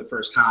album for the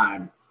first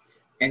time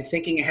and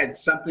thinking it had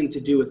something to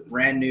do with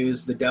Brand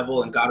New's The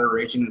Devil and God Are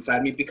Raging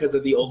Inside Me because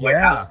of the old White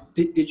House.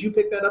 Did you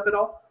pick that up at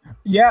all?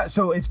 Yeah,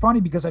 so it's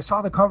funny because I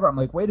saw the cover. I'm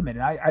like, wait a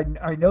minute,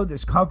 I know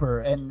this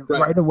cover, and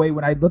right away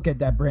when I look at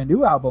that Brand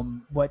New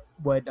album, what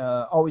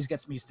always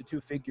gets me is the two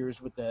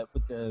figures with the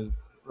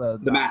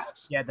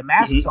masks. Yeah, the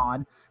masks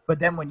on. But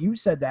then when you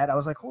said that, I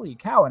was like, holy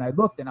cow. And I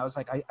looked and I was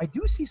like, I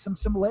do see some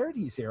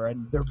similarities here.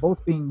 And they're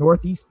both being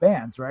Northeast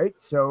bands, right?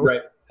 So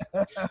right.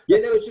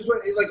 Yeah, that was just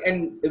what, like,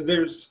 and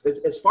there's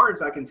as far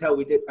as I can tell,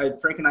 we did.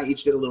 Frank and I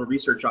each did a little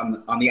research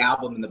on the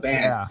album and the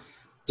band. Yeah.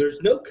 There's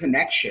no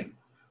connection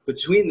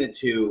between the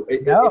two.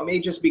 It may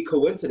just be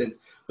coincidence,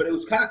 but it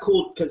was kind of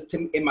cool because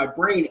in my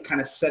brain it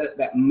kind of set up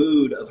that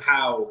mood of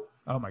how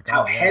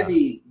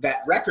heavy that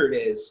record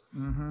is,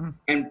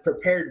 and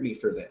prepared me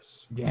for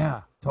this.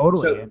 Yeah,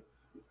 totally. So,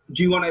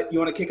 do you want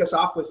to kick us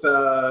off with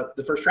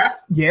the first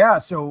track? Yeah,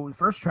 so the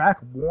first track,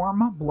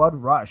 Warm Blood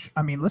Rush.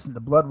 I mean, listen, the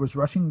blood was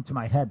rushing to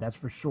my head, that's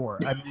for sure.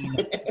 I mean,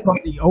 from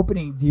the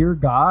opening, Dear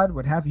God,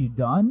 What Have You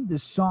Done?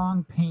 This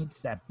song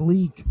paints that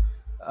bleak,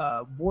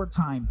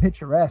 wartime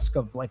picturesque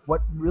of like what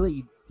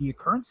really the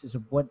occurrences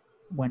of what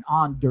went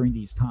on during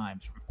these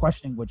times, from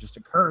questioning what just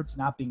occurred to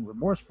not being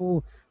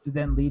remorseful to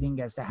then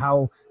leading as to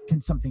how can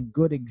something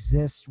good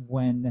exist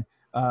when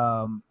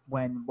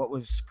what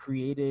was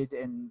created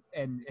and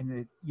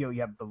you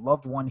have the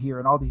loved one here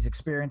and all these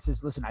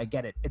experiences. Listen, I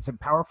get it. It's a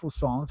powerful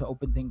song to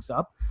open things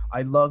up.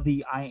 I love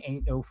the I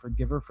ain't no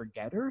forgiver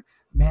forgetter.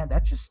 Man,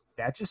 that just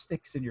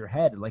sticks in your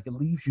head. Like it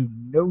leaves you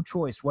no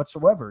choice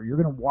whatsoever. You're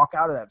going to walk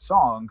out of that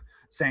song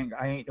saying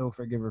I ain't no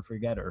forgiver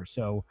forgetter.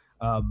 So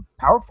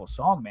powerful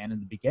song, man, in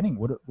the beginning.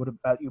 What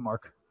about you,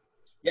 Mark?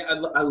 Yeah,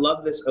 I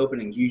love this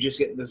opening. You just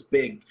get this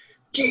big,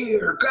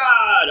 dear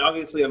God.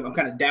 Obviously, I'm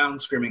kind of down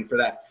screaming for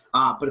that.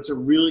 But it's a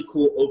really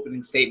cool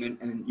opening statement,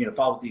 and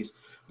followed these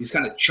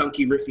kind of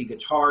chunky, riffy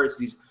guitars,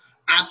 these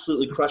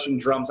absolutely crushing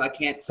drums. I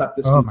can't suck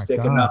this dude's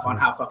dick enough on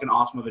how fucking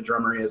awesome of a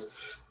drummer he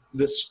is.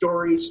 The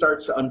story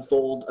starts to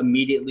unfold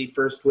immediately,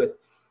 first with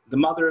the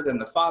mother, then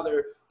the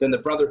father, then the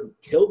brother who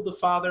killed the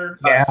father.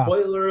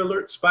 Spoiler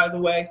alerts, by the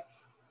way.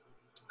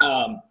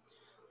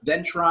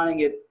 Then tying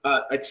it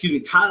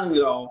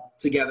all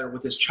together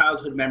with his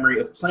childhood memory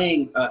of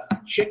playing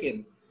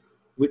chicken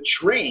with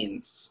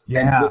trains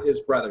and with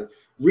his brother.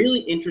 Really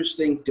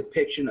interesting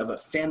depiction of a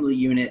family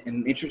unit and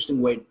an interesting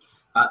way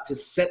to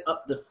set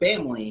up the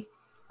family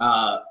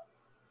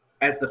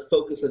as the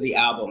focus of the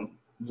album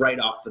right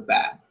off the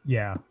bat.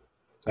 Yeah,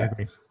 I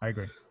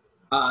agree.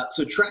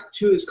 So track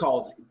 2 is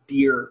called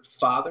Dear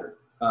Father.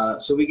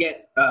 So we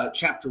get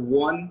chapter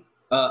 1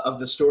 of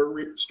the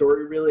story,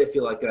 really. I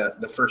feel like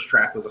the first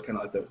track was kind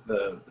of like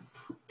the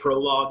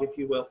prologue, if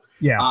you will.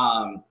 Yeah.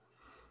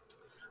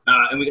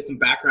 And we get some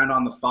background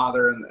on the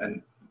father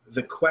and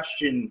the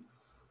question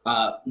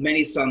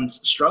many sons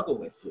struggle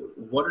with.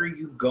 What are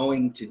you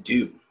going to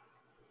do?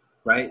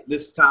 Right?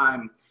 This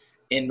time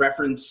in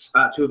reference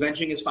to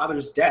avenging his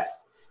father's death.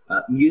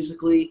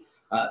 Musically,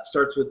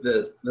 starts with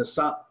the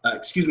son,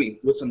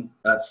 with some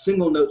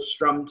single notes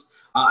strummed.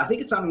 I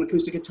think it's on an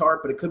acoustic guitar,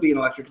 but it could be an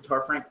electric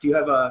guitar. Frank, do you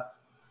have a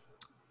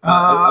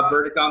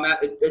verdict on that?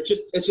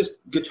 It's just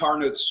guitar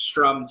notes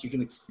strummed. You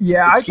can.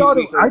 I thought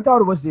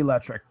it was the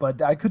electric,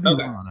 but I could be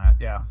wrong on that.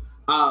 Yeah.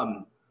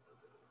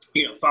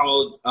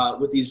 Followed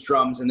with these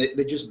drums, and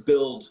they just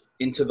build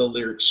into the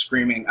lyrics,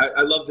 screaming.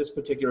 I love this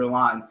particular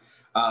line.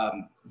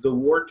 The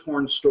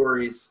war-torn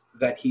stories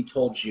that he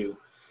told you,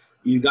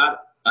 you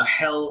got a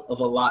hell of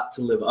a lot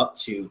to live up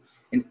to.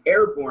 An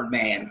airborne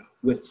man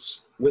with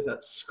a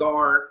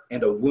scar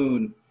and a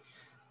wound.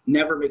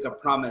 Never make a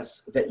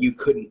promise that you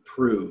couldn't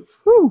prove.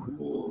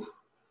 Woo.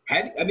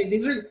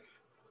 These are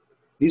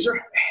These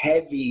are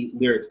heavy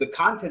lyrics. The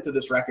content of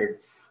this record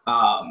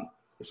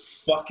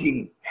is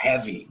fucking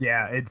heavy.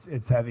 Yeah,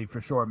 it's heavy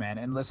for sure, man.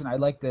 And listen, I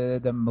like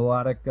the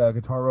melodic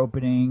guitar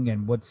opening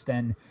and what's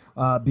then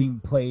being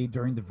played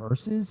during the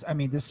verses. I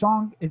mean, this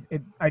song,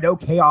 I know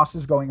chaos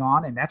is going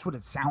on, and that's what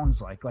it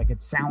sounds like. Like, it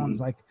sounds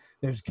like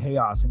there's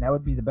chaos, and that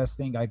would be the best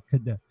thing I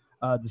could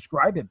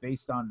describe it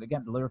based on,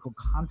 again, the lyrical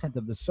content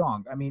of the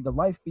song. I mean, the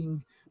life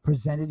being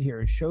presented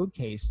here is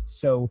showcased.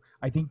 So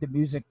I think the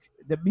music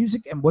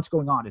and what's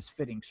going on is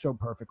fitting so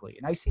perfectly.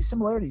 And I see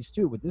similarities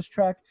too with this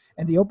track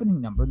and the opening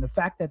number, and the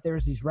fact that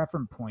there's these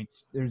reference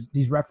points.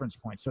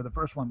 So the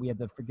first one, we had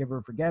the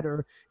Forgiver,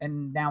 Forgetter,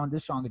 and now in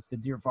this song, it's the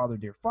Dear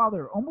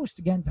Father, almost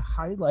again to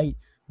highlight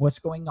what's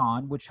going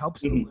on, which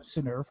helps the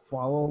listener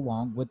follow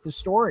along with the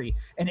story.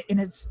 And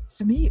it's,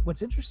 to me,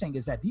 what's interesting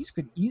is that these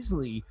could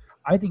easily,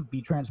 I think,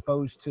 be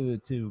transposed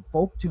to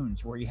folk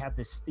tunes where you have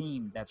this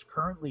theme that's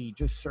currently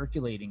just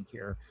circulating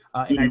here.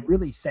 And I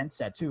really sense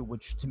that too,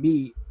 which to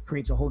me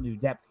creates a whole new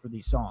depth for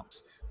these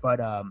songs. But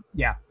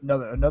yeah,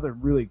 another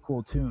really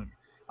cool tune.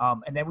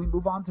 And then we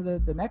move on to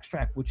the next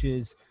track, which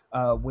is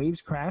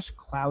Waves Crash,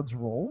 Clouds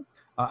Roll.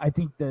 I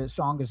think the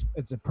song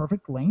it's a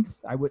perfect length.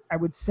 I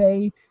would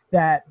say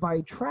that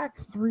by track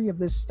 3 of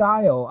this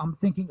style, I'm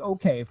thinking,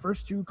 okay,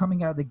 first 2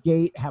 coming out of the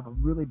gate have a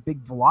really big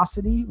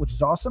velocity, which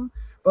is awesome.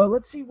 But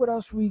let's see what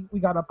else we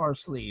got up our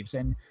sleeves.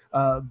 And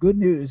good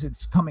news,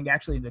 it's coming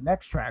actually in the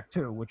next track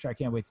too, which I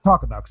can't wait to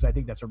talk about because I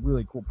think that's a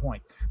really cool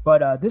point.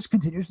 But this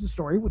continues the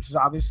story, which is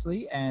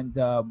obviously, and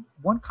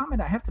one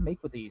comment I have to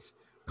make with these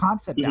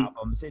concept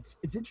albums,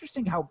 it's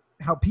interesting how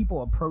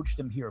people approach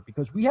them here,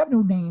 because we have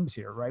no names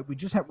here, right?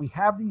 We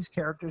have these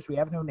characters, we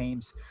have no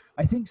names.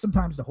 I think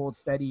sometimes the Hold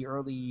Steady,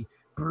 early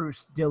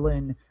Bruce,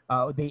 Dylan,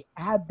 they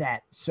add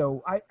that.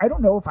 So I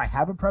don't know if I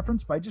have a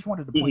preference, but I just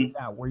wanted to point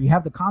it out, where you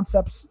have the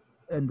concepts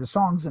and the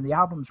songs and the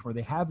albums where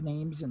they have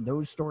names and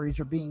those stories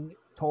are being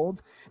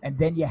told, and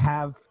then you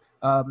have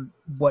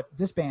what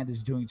this band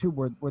is doing too,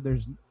 where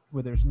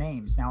there's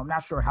names. Now, I'm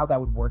not sure how that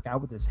would work out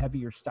with this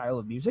heavier style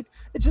of music.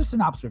 It's just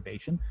an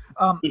observation.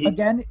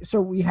 Again,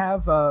 so we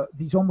have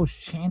these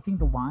almost chanting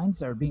the lines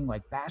that are being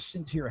like bashed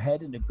into your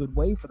head in a good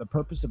way for the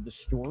purpose of the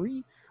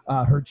story.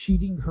 Her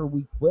cheating, her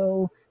weak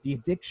will, the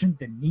addiction,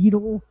 the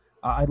needle.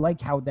 I like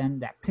how then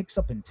that picks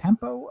up in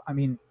tempo. I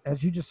mean,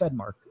 as you just said,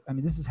 Mark, I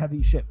mean, this is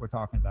heavy shit we're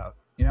talking about,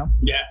 you know?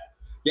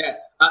 Yeah.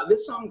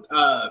 This song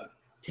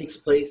takes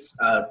place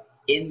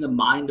in the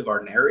mind of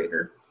our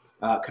narrator.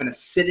 Kind of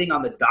sitting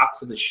on the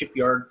docks of the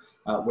shipyard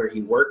where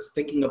he works,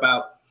 thinking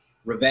about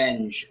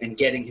revenge and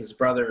getting his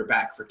brother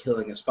back for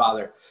killing his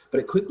father. But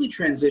it quickly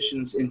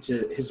transitions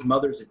into his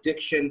mother's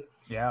addiction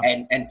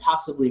and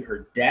possibly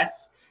her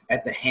death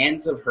at the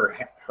hands of her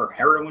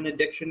heroin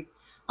addiction.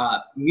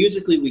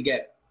 Musically, we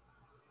get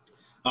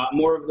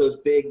more of those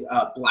big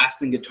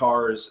blasting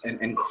guitars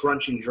and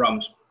crunching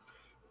drums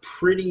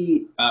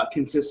pretty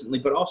consistently,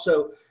 but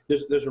also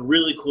there's a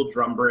really cool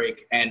drum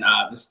break and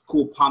this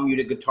cool palm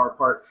muted guitar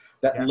part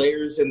that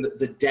layers in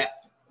the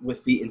depth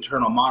with the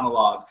internal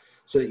monologue,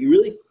 so that you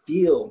really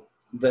feel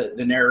the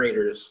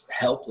narrator's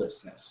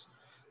helplessness.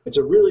 It's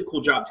a really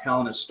cool job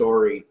telling a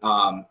story,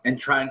 and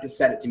trying to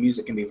set it to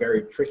music can be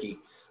very tricky,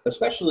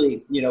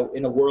 especially, you know,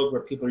 in a world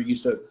where people are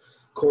used to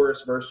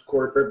chorus, verse,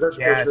 chorus, or verse,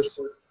 chorus, verse,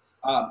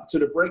 chorus. So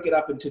to break it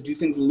up and to do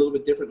things a little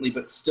bit differently,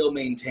 but still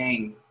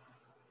maintain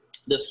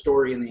the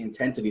story and the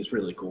intensity is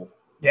really cool.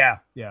 Yeah.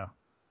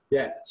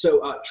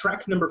 So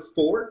track number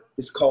 4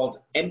 is called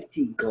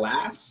Empty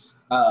Glass.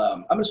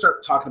 I'm going to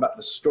start talking about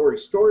the story.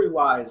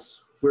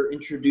 Story-wise, we're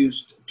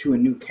introduced to a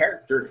new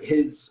character,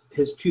 his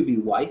to-be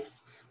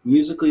wife.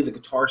 Musically, the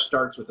guitar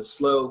starts with a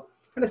slow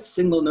kind of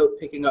single note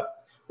picking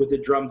up with the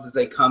drums as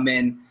they come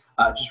in,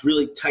 just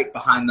really tight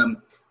behind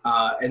them.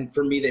 And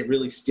for me, they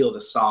really steal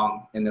the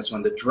song in this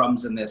one. The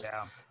drums in this.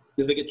 Yeah.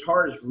 The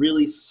guitar is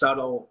really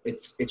subtle.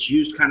 It's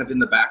used kind of in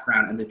the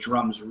background, and the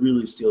drums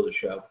really steal the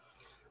show.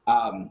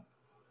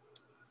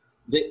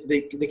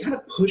 They kind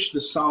of push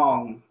the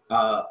song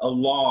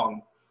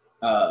along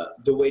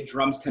the way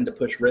drums tend to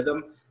push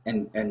rhythm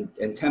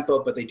and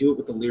tempo, but they do it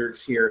with the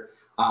lyrics here.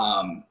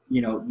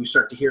 You know, we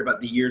start to hear about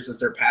the years as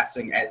they're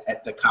passing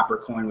at the copper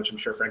coin, which I'm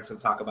sure Frank's going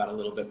to talk about a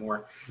little bit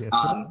more. Yes,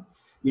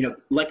 you know,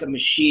 like a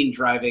machine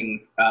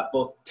driving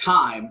both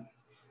time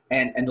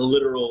and the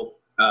literal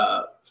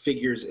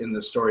figures in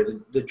the story.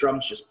 The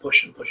drums just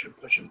push and push and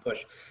push and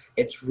push.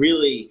 It's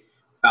really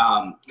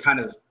kind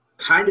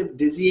of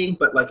dizzying,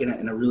 but like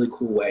in a really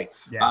cool way.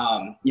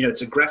 Yeah. You know,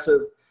 it's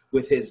aggressive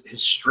with his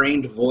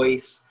strained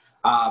voice.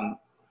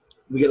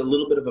 We get a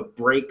little bit of a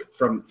break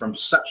from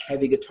such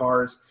heavy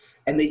guitars,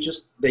 and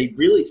they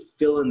really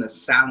fill in the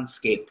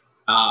soundscape,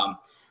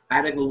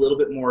 adding a little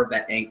bit more of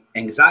that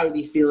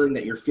anxiety feeling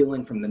that you're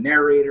feeling from the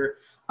narrator.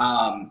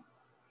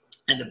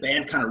 And the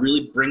band kind of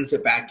really brings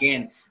it back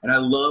in. And I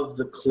love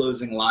the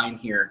closing line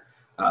here.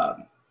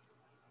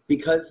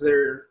 Because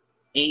there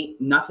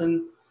ain't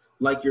nothing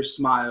like your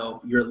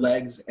smile, your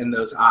legs, and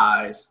those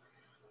eyes.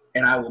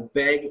 And I will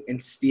beg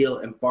and steal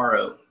and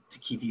borrow to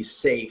keep you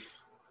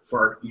safe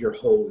for your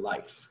whole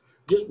life.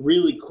 Just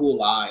really cool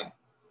line.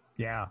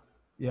 Yeah.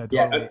 Yeah,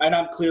 Yeah, totally. and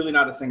I'm clearly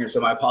not a singer, so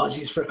my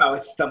apologies for how I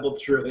stumbled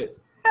through it.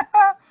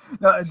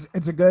 No,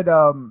 it's a good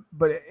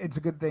but it's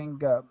a good thing.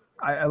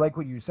 I like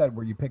what you said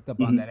where you picked up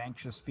on Hmm. that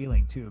anxious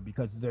feeling too,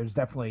 because there's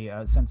definitely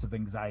a sense of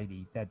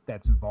anxiety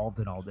that's involved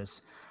in all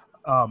this.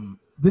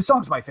 This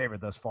song's my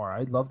favorite thus far.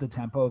 I love the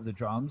tempo of the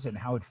drums and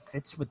how it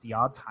fits with the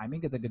odd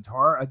timing of the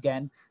guitar.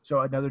 Again,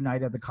 so another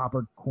night at the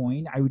Copper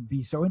Coin. I would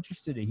be so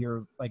interested to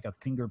hear like a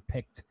finger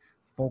picked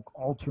folk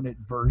alternate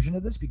version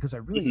of this because I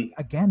really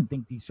Hmm. again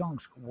think these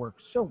songs work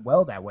so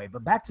well that way.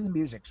 But back to the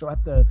music. So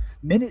at the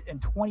minute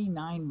and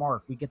 29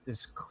 mark, we get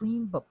this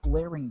clean but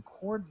blaring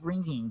chord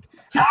ringing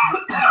at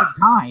the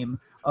time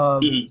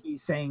of Hmm.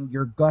 he's saying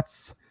your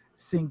guts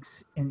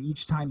sinks in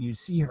each time you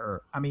see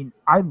her. I mean,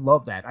 I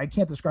love that. I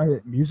can't describe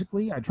it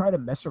musically. I try to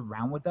mess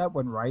around with that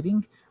when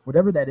writing.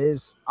 Whatever that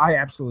is, I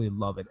absolutely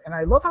love it. And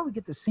I love how we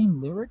get the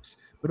same lyrics,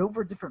 but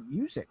over different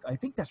music. I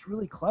think that's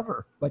really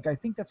clever. Like, I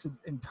think that's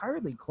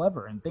entirely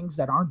clever and things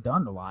that aren't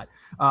done a lot.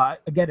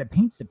 Again, it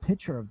paints a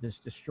picture of this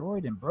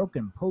destroyed and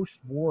broken post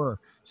war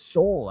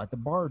soul at the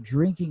bar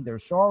drinking their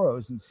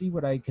sorrows and see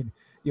what I could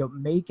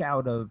make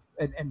out of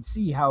and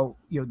see how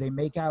they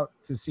make out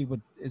to see what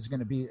is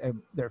going to be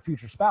their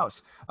future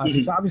spouse.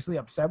 She's Hmm. obviously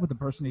upset with the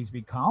person he's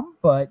become,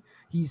 but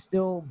he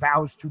still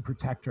vows to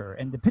protect her.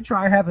 And the picture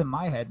I have in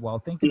my head while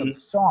thinking of Hmm. the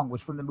song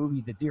was from the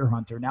movie The Deer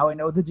Hunter. Now I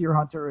know The Deer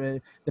Hunter,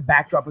 the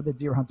backdrop of The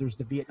Deer Hunter is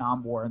the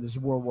Vietnam War and this is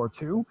World War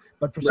II,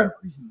 but for Right. some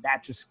reason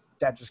that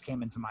just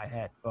came into my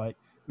head. But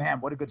man,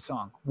 what a good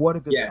song! What a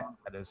good Yeah. song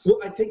that is. Well,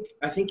 I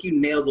think you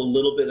nailed a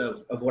little bit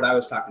of what I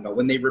was talking about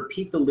when they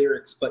repeat the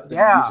lyrics, but the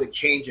Yeah. music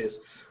changes.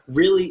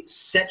 Really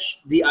sets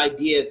the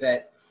idea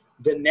that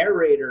the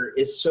narrator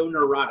is so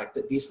neurotic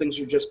that these things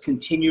are just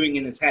continuing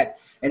in his head,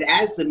 and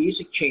as the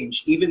music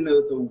changed, even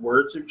though the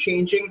words are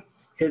changing,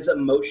 his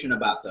emotion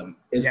about them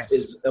is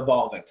Yes.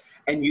 evolving,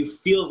 and you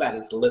feel that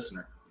as the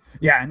listener.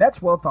 Yeah, and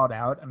that's well thought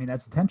out. I mean,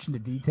 that's attention to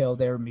detail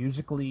there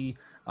musically.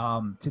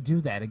 To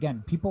do that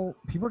again, people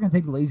are going to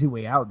take the lazy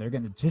way out. They're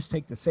going to just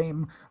take the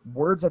same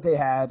words that they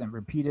had and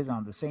repeat it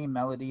on the same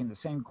melody and the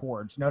same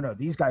chords. No,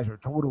 these guys are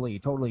totally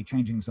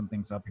changing some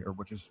things up here,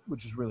 which is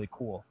really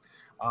cool.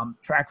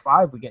 Track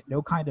 5, we get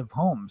No Kind of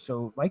Home.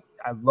 So, like,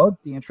 I love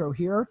the intro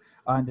here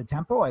and the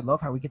tempo. I love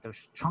how we get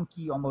those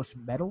chunky, almost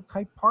metal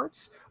type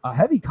parts.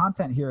 Heavy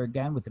content here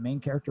again with the main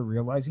character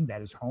realizing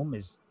that his home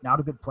is not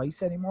a good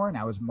place anymore.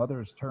 Now his mother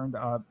has turned,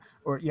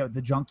 or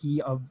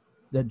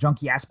the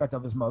junkie aspect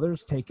of his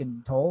mother's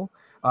taken toll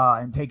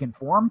and taken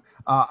form.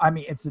 I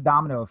mean, it's the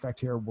domino effect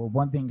here where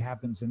one thing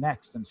happens the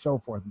next and so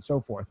forth and so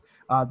forth.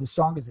 The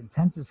song is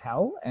intense as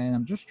hell, and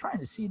I'm just trying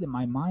to see it in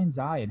my mind's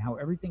eye and how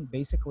everything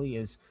basically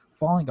is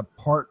falling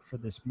apart for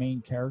this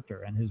main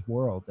character and his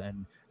world.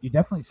 And you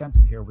definitely sense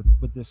it here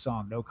with this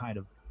song, No Kind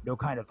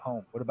of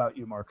Home. What about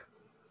you, Mark?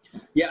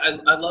 Yeah,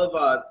 I love.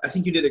 I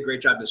think you did a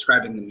great job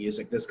describing the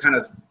music. This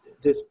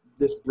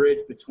bridge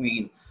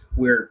between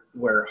where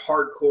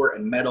hardcore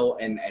and metal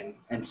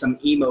and some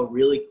emo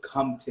really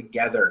come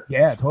together.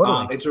 Yeah,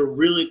 totally. It's a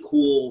really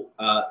cool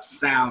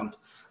sound.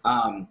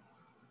 Um,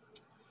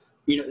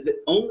 that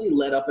only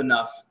let up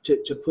enough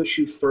to push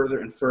you further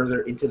and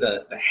further into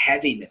the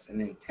heaviness and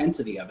the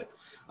intensity of it.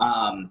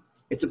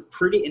 It's a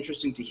pretty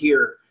interesting to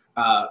hear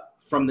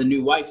from the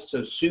new wife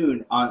so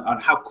soon on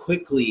how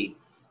quickly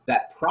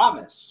that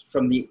promise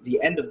from the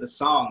end of the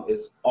song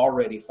is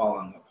already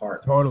falling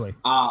apart. Totally.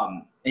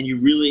 And you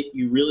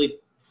really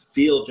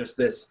feel just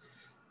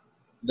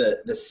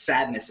the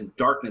sadness and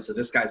darkness of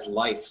this guy's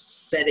life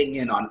setting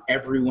in on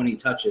everyone he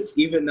touches,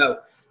 even though,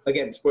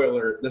 again,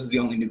 spoiler, this is the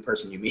only new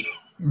person you meet.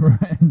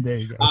 There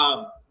you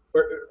go.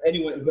 Or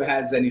anyone who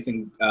has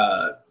anything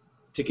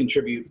to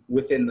contribute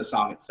within the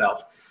song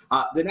itself.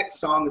 The next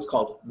song is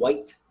called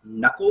White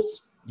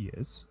Knuckles.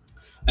 Yes.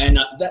 And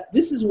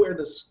this is where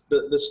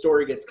the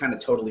story gets kind of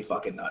totally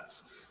fucking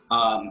nuts.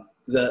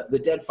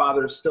 The dead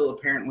father still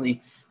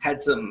apparently had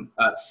some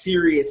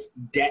serious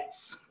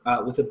debts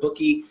with a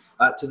bookie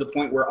to the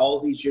point where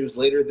all these years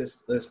later,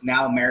 this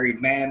now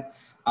married man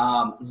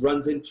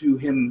runs into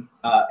him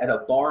at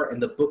a bar, and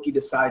the bookie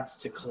decides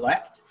to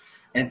collect.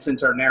 And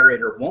since our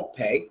narrator won't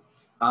pay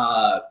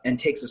and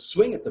takes a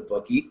swing at the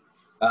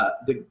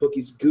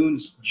bookie's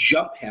goons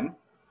jump him,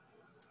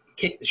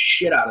 kick the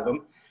shit out of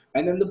him,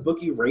 and then the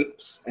bookie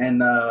rapes and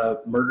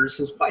murders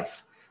his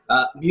wife.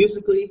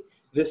 Musically,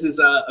 this is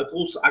a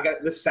cool.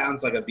 This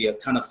sounds like it'd be a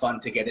ton of fun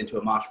to get into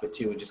a mosh pit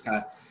too, and just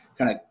kind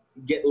of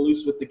get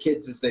loose with the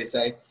kids, as they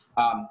say.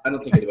 I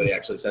don't think anybody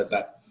actually says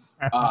that.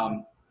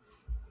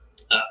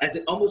 As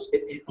it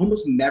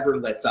almost never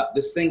lets up.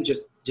 This thing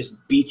just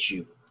beats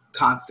you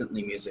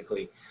constantly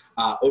musically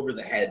over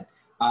the head.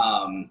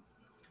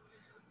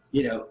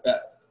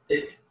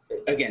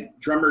 Again,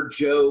 drummer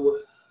Joe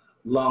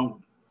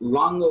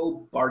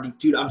Longobardi.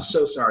 Dude, I'm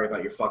so sorry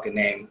about your fucking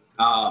name.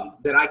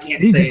 That I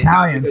can't These say.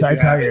 Italians, I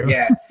tell you.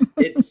 Yeah,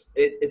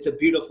 it's a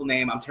beautiful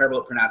name. I'm terrible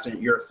at pronouncing it.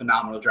 You're a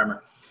phenomenal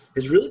drummer.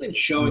 Has really been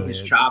showing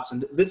his chops,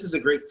 and this is a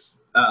great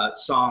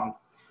song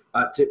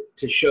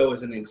to show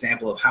as an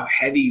example of how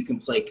heavy you can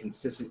play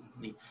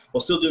consistently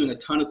while still doing a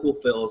ton of cool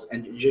fills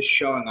and just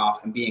showing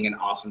off and being an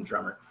awesome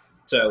drummer.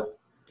 So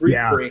brief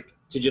break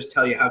to just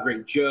tell you how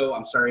great Joe,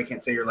 I'm sorry I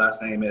can't say your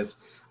last name, is,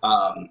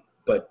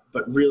 but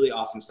really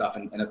awesome stuff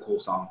and a cool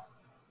song.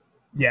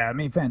 Yeah, I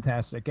mean,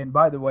 fantastic. And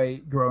by the way,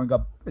 growing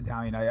up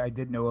Italian, I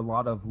did know a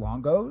lot of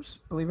Longos,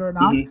 believe it or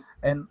not,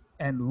 and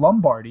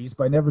Lombardis,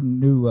 but I never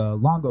knew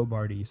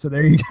Longobardi. So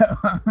there you go.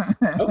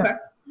 Okay.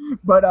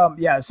 But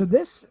yeah, so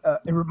this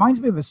it reminds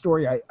me of a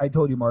story I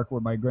told you, Mark,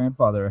 where my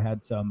grandfather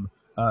had some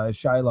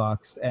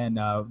Shylocks, and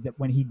that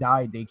when he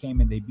died, they came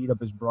and they beat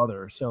up his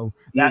brother. So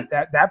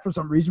that for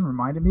some reason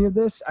reminded me of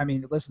this. I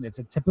mean, listen, it's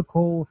a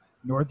typical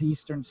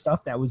Northeastern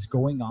stuff that was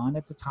going on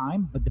at the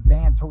time, but the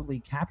band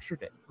totally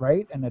captured it,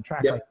 right? And a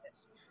track like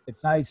this,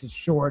 it's nice, it's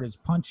short, it's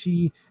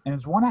punchy, and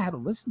it's one I had to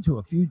listen to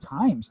a few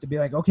times to be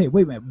like, okay,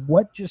 wait a minute,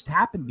 what just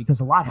happened? Because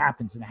a lot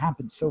happens, and it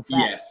happens so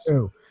fast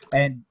too.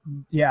 And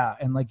yeah,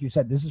 and like you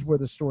said, this is where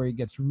the story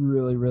gets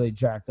really, really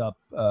jacked up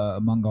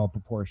among all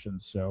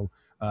proportions. So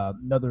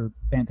another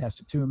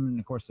fantastic tune, and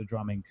of course the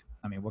drumming.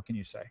 I mean, what can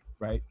you say,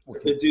 right?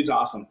 The dude's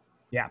awesome.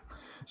 Yeah.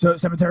 So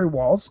Cemetery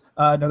Walls.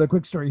 Another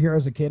quick story here.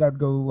 As a kid, I'd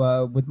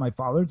go with my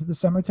father to the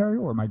cemetery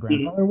where my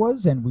grandfather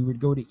was, and we would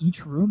go to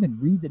each room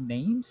and read the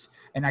names.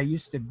 And I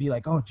used to be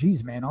like, oh,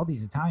 geez, man, all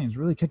these Italians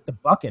really kicked the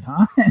bucket,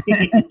 huh?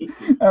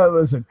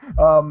 Listen,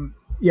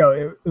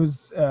 it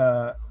was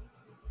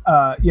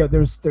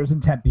there's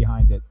intent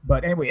behind it.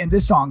 But anyway, in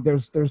this song,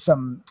 there's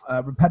some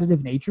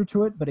repetitive nature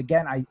to it. But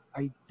again, I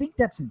think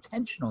that's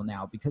intentional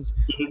now, because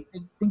I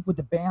think what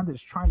the band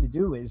is trying to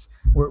do is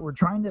we're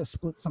trying to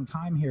split some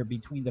time here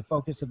between the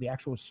focus of the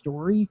actual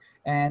story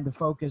and the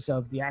focus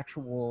of the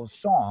actual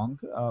song,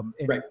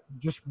 and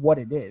just what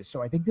it is.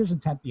 So I think there's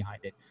intent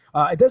behind it.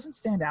 It doesn't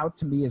stand out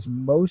to me as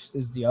most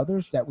as the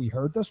others that we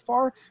heard thus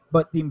far.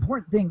 But the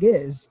important thing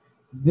is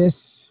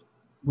this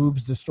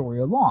moves the story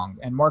along.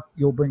 And Mark,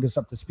 you'll bring us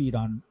up to speed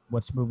on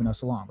what's moving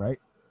us along, right?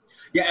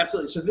 Yeah,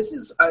 absolutely. So this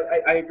is,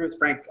 I agree with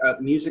Frank.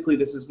 Musically,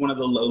 this is one of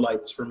the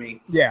lowlights for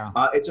me. Yeah.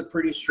 It's a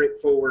pretty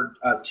straightforward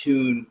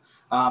tune.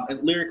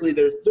 And lyrically,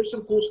 there's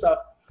some cool stuff,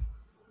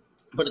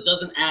 but it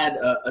doesn't add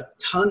a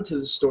ton to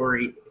the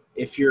story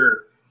if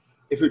you're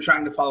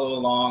trying to follow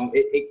along.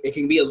 It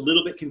can be a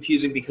little bit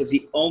confusing because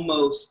he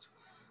almost,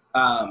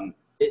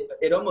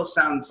 it almost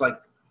sounds like,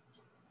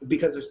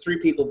 because there's three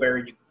people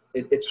buried,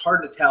 it's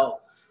hard to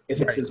tell if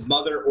it's his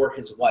mother or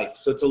his wife.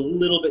 So it's a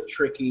little bit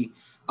tricky.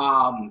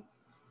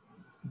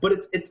 But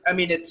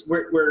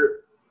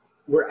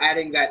we're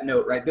adding that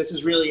note, right? This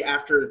is really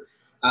after,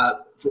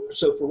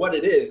 so for what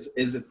it is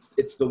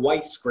it's the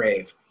wife's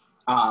grave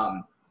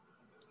that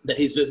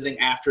he's visiting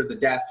after the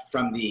death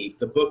from the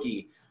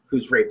bookie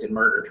who's raped and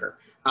murdered her.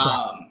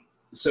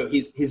 So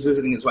he's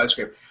visiting his wife's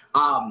grave.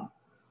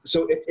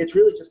 So it's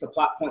really just a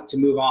plot point to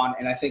move on,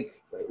 and I think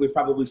we've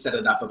probably said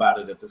enough about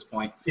it at this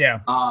point. Yeah.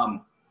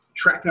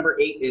 Track number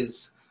 8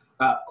 is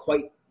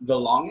Quite the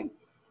Longing.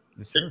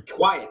 Sure.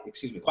 Quiet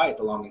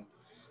the Longing.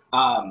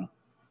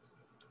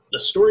 The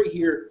story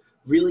here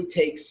really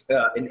takes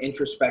an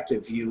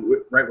introspective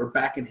view, right? We're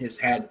back in his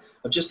head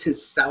of just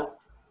his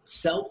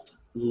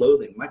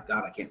self-loathing. My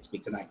God, I can't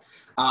speak tonight.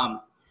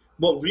 While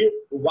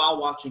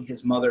watching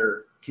his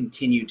mother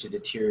continue to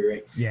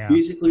deteriorate. Yeah.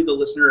 Musically, the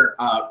listener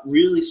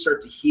really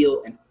start to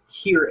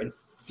hear and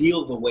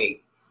feel the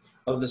weight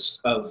of this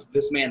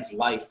man's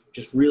life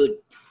just really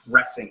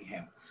pressing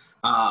him.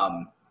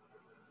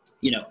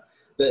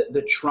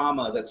 The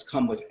trauma that's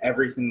come with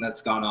everything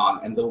that's gone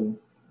on, and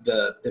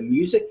the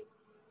music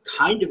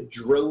kind of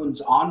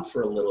drones on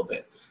for a little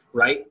bit,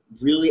 right?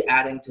 Really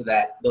adding to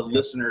that the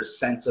listener's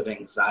sense of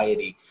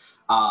anxiety,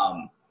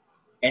 and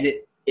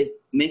it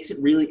makes it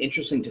really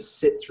interesting to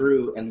sit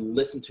through and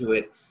listen to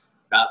it,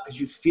 because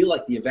you feel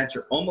like the events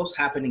are almost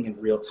happening in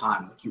real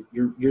time. Like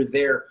you're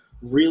there,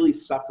 really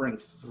suffering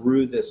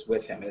through this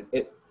with him.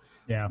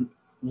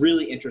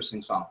 Really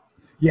interesting song.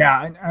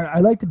 Yeah, and I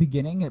like the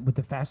beginning with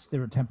the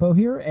faster tempo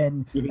here.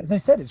 And as I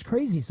said, it's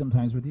crazy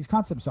sometimes with these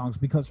concept songs,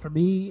 because for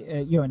me,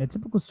 in a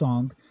typical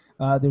song,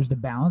 there's the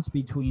balance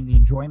between the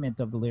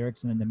enjoyment of the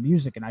lyrics and then the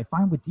music. And I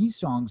find with these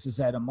songs is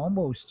that I'm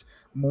almost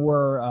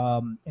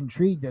more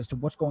intrigued as to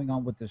what's going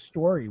on with the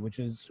story, which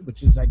is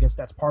I guess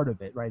that's part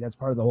of it, right? That's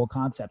part of the whole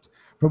concept.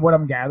 From what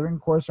I'm gathering,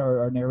 of course,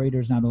 our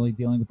narrator is not only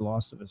dealing with the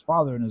loss of his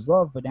father and his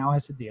love, but now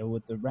has to deal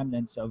with the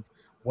remnants of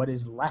what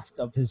is left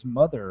of his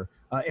mother.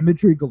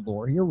 Imagery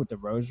galore here with the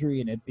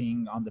rosary and it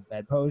being on the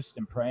bedpost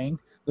and praying.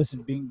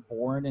 Listen, being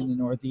born in the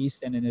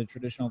Northeast and in a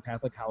traditional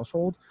Catholic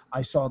household,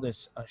 I saw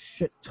this a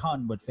shit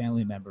ton with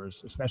family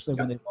members, especially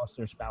when they lost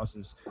their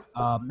spouses.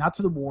 Not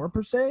to the war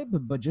per se,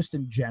 but just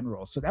in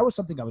general. So that was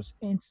something I was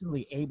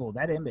instantly able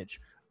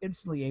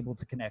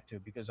to connect to,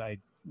 because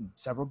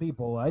several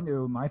people I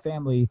knew in my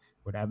family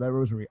would have that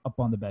rosary up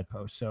on the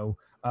bedpost. So,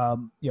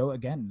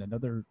 again,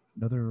 another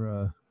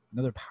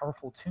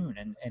powerful tune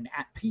and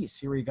At Peace.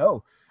 Here we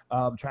go.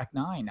 Track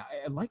 9.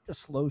 I like the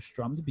slow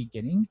strummed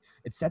beginning.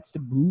 It sets the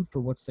mood for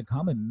what's to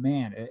come. And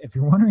man, if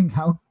you're wondering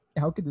how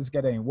could this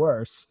get any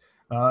worse,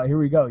 Here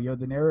we go.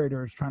 The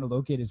narrator is trying to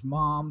locate his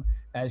mom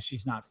as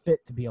she's not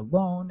fit to be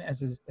alone,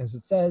 as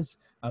it says.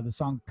 The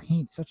song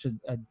paints such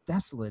a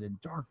desolate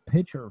and dark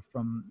picture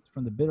from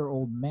the bitter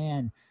old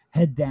man,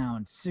 head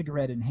down,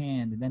 cigarette in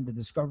hand, and then the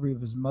discovery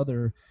of his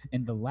mother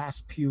in the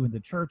last pew in the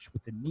church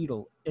with the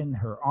needle in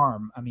her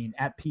arm. I mean,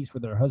 at peace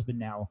with her husband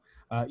now.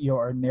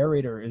 Our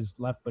narrator is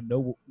left with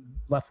no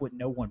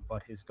one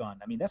but his gun.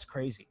 I mean, that's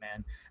crazy,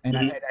 man.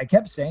 And I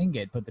kept saying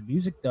it, but the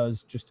music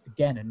does just,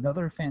 again,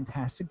 another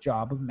fantastic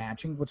job of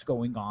matching what's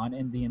going on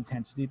and the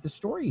intensity of the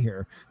story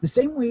here. The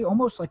same way,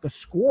 almost like a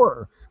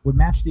score would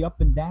match the up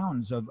and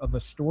downs of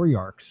a story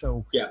arc.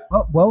 So, yeah,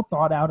 well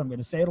thought out. I'm going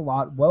to say it a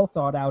lot. Well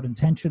thought out,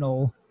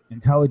 intentional,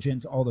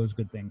 intelligent, all those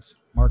good things.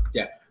 Mark?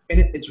 Yeah,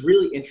 and it's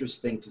really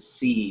interesting to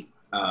see,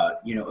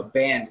 a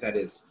band that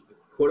is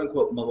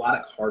quote-unquote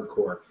melodic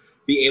hardcore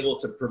be able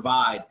to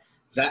provide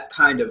that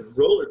kind of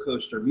roller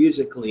coaster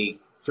musically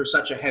for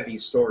such a heavy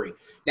story.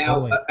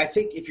 Now, I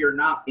think if you're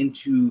not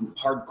into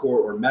hardcore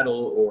or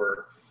metal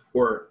or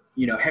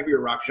heavier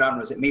rock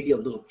genres, it may be a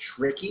little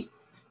tricky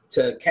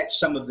to catch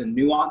some of the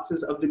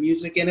nuances of the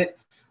music in it.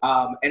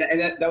 And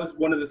that was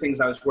one of the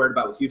things I was worried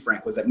about with you,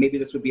 Frank, was that maybe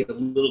this would be a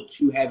little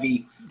too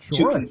heavy,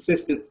 too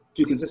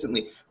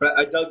consistently. But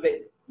I dug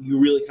that you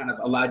really kind of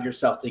allowed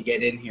yourself to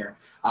get in here.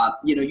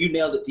 You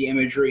nailed it. The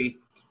imagery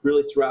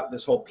really throughout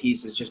this whole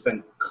piece has just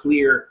been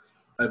clear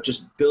of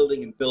just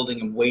building and building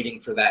and waiting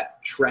for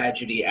that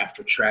tragedy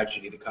after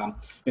tragedy to come.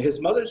 And his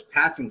mother's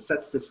passing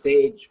sets the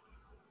stage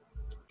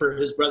for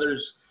his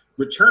brother's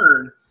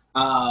return.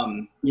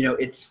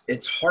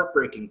 It's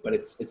heartbreaking, but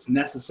it's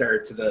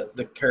necessary to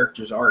the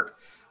character's arc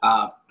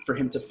for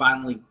him to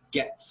finally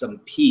get some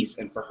peace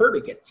and for her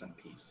to get some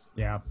peace.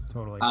 Yeah,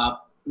 totally.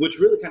 Which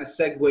really kind of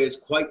segues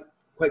quite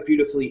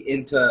beautifully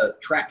into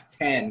track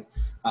 10,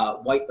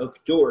 White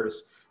Oak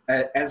Doors.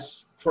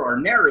 As for our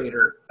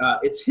narrator,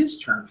 it's his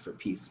turn for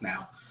peace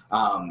now.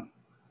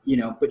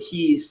 But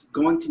he's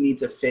going to need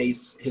to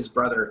face his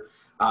brother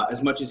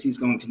as much as he's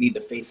going to need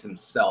to face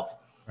himself.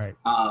 Right.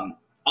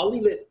 I'll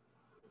leave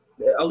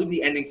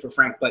the ending for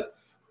Frank, but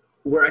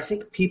where I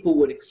think people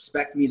would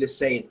expect me to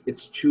say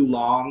it's too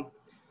long,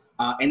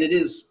 and it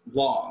is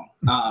long,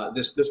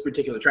 this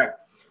particular track,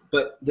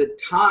 but the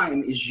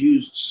time is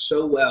used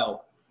so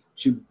well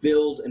to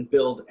build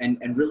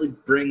and really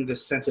bring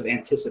this sense of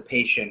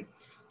anticipation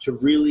to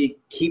really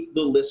keep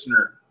the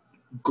listener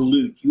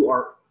glued. You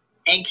are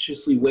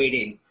anxiously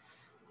waiting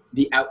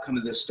the outcome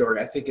of this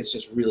story. I think it's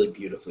just really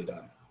beautifully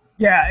done.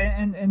 Yeah,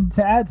 and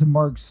to add to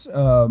Mark's,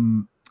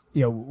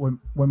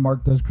 when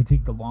Mark does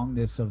critique the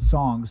longness of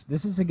songs,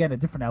 this is, again, a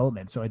different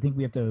element. So I think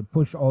we have to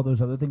push all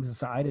those other things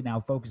aside and now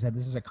focus that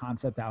this is a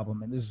concept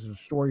album and this is a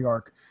story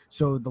arc.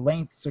 So the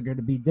lengths are going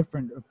to be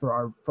different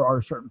for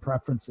our certain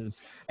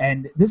preferences.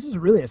 And this is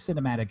really a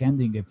cinematic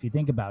ending if you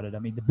think about it. I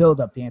mean, the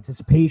build-up, the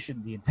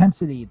anticipation, the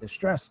intensity, the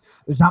stress.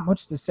 There's not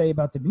much to say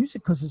about the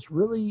music because it's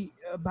really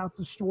about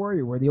the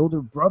story where the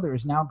older brother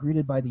is now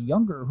greeted by the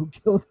younger who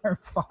killed their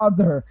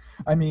father.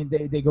 I mean,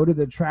 they go to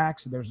the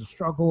tracks and there's a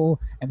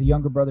struggle and the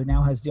younger brother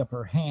now has the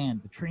upper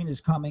hand. The train is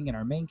coming and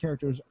our main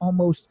character is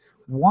almost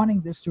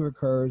wanting this to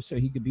occur so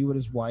he could be with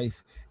his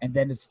wife, and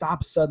then it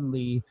stops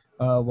suddenly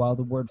while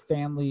the word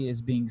family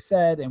is being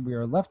said, and we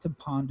are left to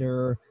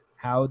ponder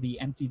how the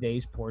Empty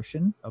Days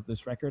portion of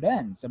this record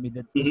ends. I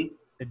mean,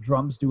 the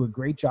drums do a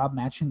great job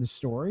matching the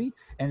story,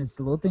 and it's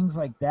the little things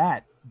like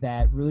that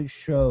that really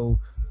show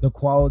the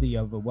quality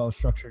of a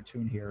well-structured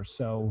tune here.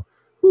 So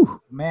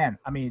man,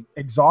 I mean,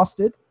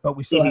 exhausted, but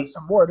we still have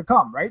some more to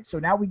come, right? So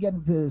now we get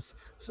into this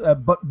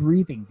But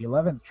Breathing, the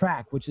 11th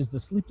track, which is the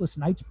Sleepless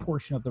Nights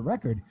portion of the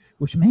record,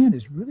 which, man,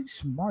 is really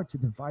smart to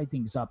divide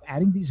things up.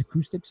 Adding these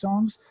acoustic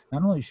songs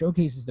not only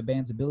showcases the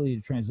band's ability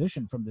to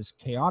transition from this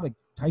chaotic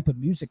type of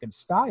music and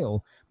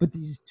style, but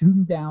these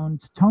toned down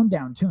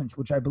tunes,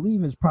 which I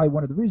believe is probably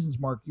one of the reasons,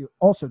 Mark, you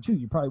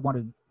probably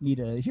wanted me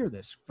to hear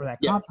this for that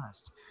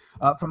contrast.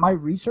 From my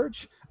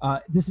research,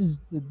 this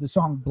is the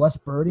song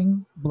Blessed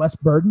Burden,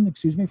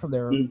 from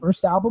their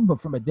first album, but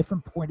from a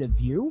different point of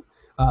view.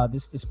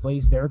 This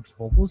displays Derek's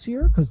vocals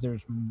here because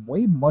there's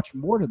way much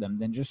more to them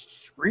than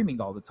just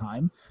screaming all the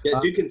time. Yeah,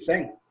 dude can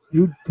sing.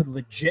 Dude could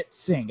legit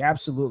sing,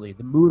 absolutely.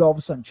 The mood all of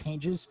a sudden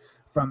changes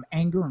from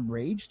anger and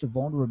rage to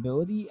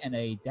vulnerability and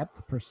a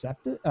depth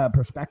perspective.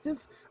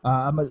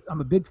 I'm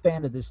a big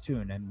fan of this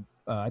tune, and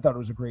I thought it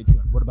was a great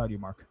tune. What about you,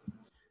 Mark?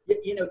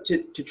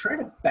 To try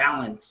to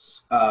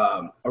balance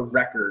a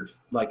record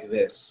like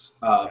this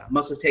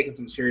must have taken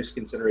some serious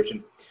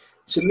consideration.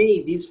 To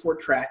me, these 4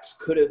 tracks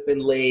could have been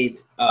laid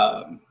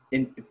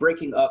in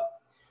breaking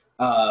up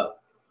the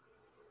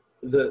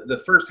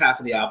first half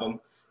of the album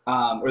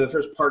or the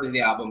first part of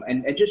the album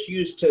and just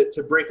used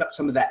to break up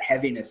some of that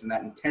heaviness and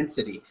that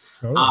intensity.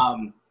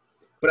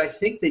 But I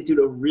think they did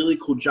a really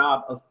cool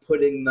job of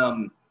putting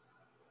them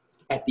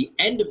at the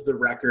end of the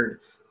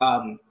record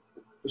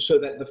so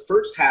that the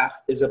first half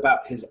is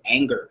about his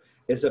anger,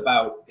 is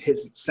about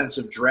his sense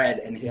of dread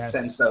and his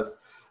sense of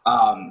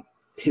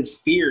his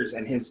fears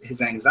and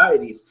his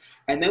anxieties.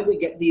 And then we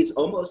get these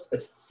almost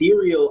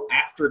ethereal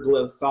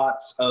afterglow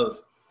thoughts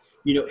of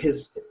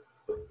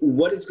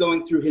what is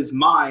going through his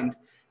mind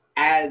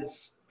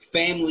as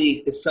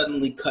family is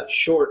suddenly cut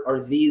short. Are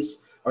these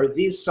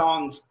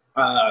songs,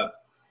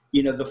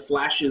 the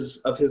flashes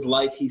of his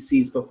life he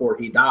sees before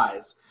he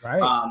dies?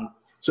 Right.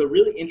 So a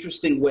really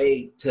interesting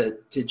way to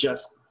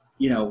just,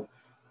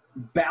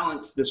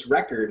 balance this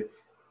record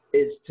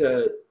is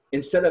to,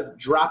 instead of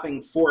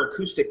dropping 4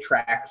 acoustic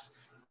tracks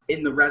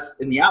in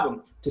the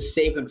album, to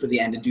save them for the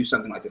end and do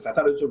something like this. I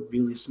thought it was a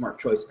really smart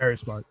choice. Very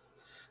smart.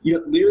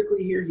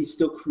 Lyrically here, he's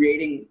still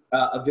creating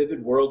a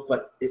vivid world,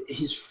 but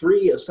he's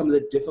free of some of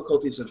the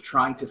difficulties of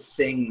trying to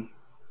sing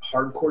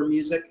hardcore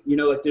music.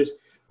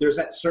 There's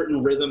that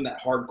certain rhythm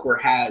that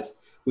hardcore has,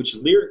 which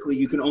lyrically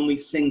you can only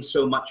sing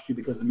so much to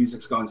because the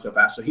music's going so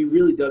fast. So he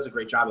really does a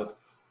great job of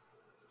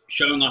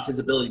showing off his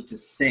ability to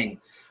sing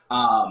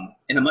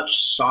in a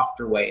much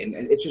softer way, and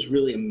it's just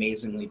really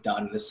amazingly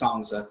done. The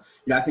song's,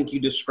 I think you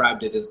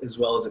described it as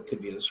well as it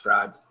could be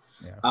described.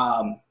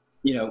 Yeah.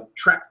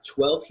 Track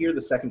 12 here,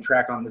 the second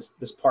track on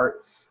this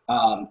part,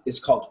 is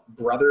called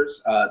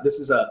Brothers. This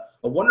is a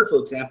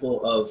wonderful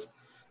example of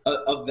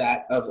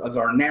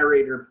our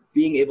narrator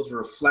being able to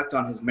reflect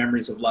on his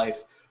memories of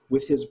life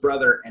with his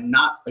brother and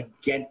not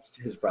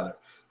against his brother.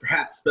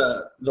 Perhaps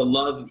the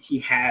love he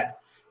had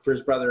for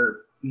his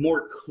brother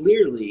more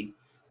clearly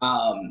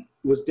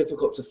was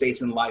difficult to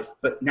face in life,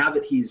 but now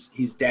that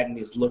he's dead and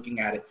he's looking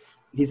at it,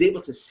 he's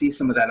able to see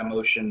some of that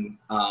emotion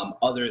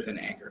other than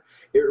anger.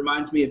 It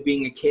reminds me of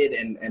being a kid,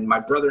 and my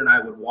brother and I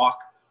would walk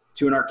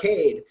to an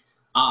arcade,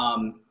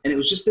 and it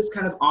was just this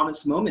kind of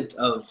honest moment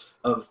of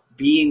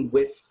being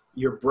with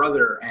your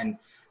brother and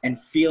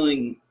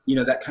feeling,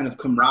 that kind of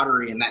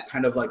camaraderie and that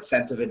kind of like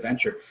sense of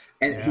adventure.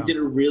 And he did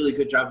a really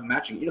good job of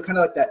matching, kind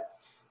of like that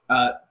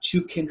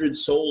two kindred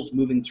souls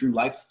moving through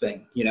life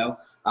thing,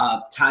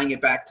 tying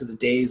it back to the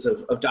days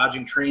of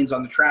dodging trains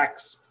on the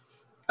tracks,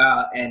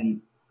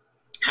 and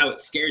how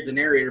it scared the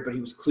narrator, but he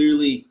was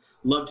clearly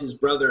loved his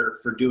brother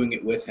for doing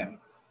it with him.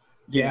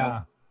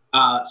 Yeah.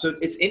 So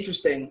it's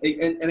interesting.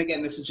 And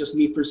again, this is just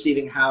me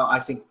perceiving how I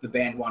think the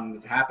band wanted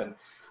it to happen.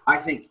 I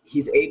think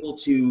he's able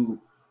to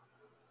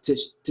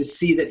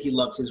see that he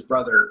loved his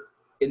brother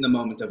in the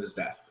moment of his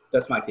death.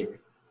 That's my theory.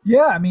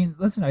 Yeah, I mean,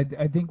 listen,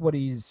 I think what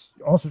he's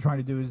also trying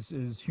to do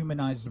is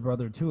humanize the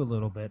brother too a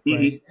little bit,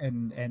 right?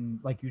 Mm-hmm. And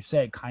like you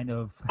said, kind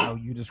of how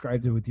you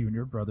described it with you and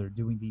your brother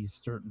doing these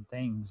certain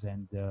things,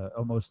 and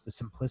almost the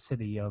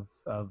simplicity of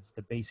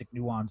the basic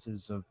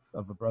nuances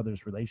of a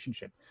brother's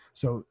relationship.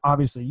 So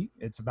obviously,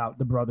 it's about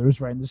the brothers,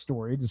 right, in the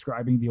story,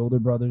 describing the older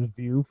brother's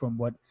view from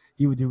what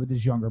he would do with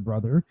his younger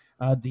brother.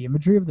 The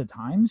imagery of the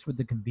times with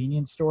the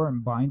convenience store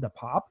and buying the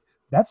pop.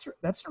 That's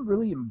a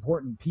really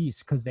important piece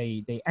because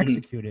they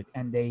execute it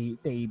and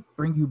they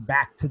bring you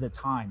back to the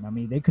time. I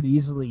mean, they could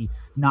easily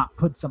not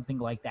put something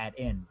like that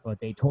in, but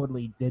they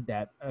totally did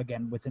that,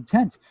 again, with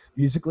intent.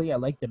 Musically, I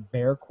like the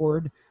bare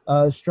chord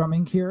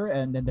strumming here,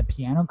 and then the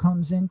piano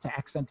comes in to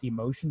accent the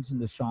emotions in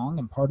the song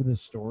and part of the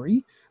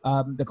story.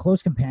 The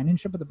close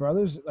companionship of the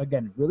brothers,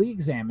 again, really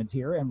examined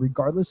here, and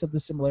regardless of the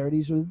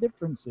similarities or the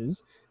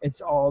differences, it's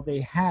all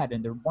they had,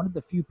 and they're one of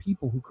the few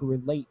people who could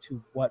relate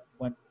to what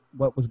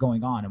was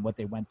going on and what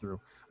they went through.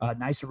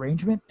 Nice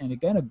arrangement, and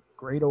again, a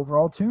great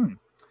overall tune.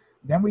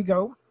 Then we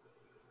go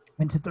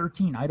into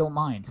 13, I Don't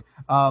Mind.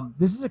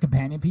 This is a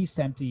companion piece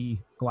to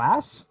Empty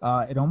Glass.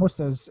 It almost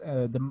has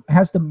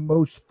the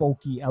most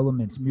folky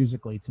elements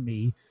musically to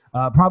me,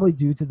 probably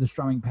due to the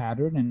strumming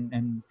pattern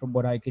and from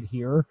what I could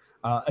hear.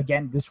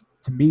 Again, this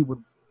to me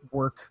would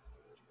work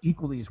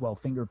equally as well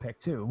fingerpick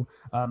too.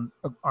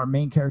 Our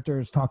main character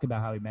is talking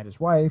about how he met his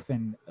wife,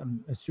 and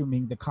I'm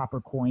assuming the copper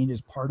coin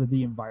is part of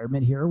the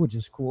environment here, which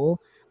is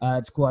cool.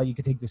 It's cool how you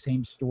could take the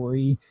same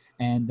story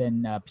and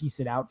then piece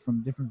it out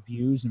from different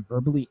views and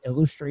verbally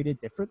illustrate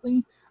it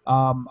differently.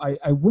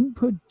 I wouldn't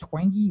put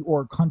twangy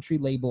or country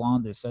label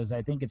on this, as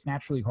I think it's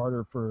naturally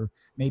harder for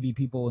maybe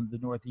people in the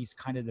Northeast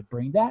kind of to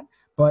bring that,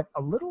 but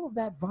a little of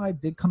that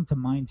vibe did come to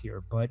mind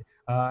here. But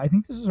I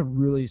think this is a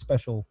really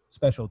special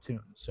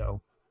tune.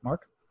 So,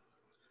 Mark?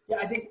 Yeah,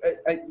 I think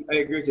I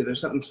agree with you.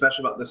 There's something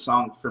special about this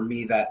song for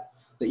me that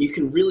you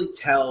can really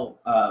tell,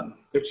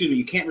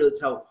 you can't really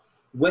tell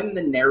when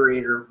the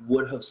narrator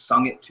would have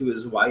sung it to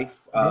his wife.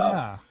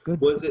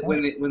 Good. Was it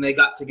when they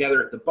got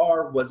together at the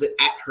bar? Was it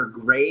at her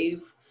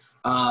grave?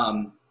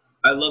 I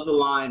love the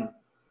line,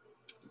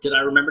 "Did I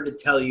remember to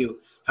tell you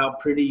how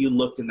pretty you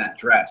looked in that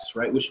dress?"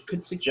 Right? Which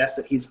could suggest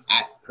that he's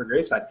at her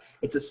graveside.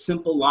 It's a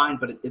simple line,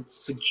 but it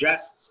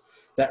suggests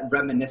that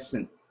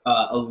reminiscent,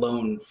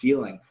 alone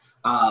feeling.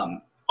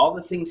 All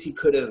the things he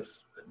could have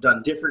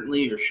done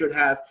differently or should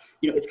have.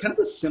 It's kind of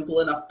a simple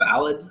enough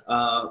ballad,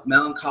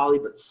 melancholy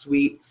but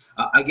sweet.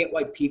 I get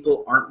why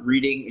people aren't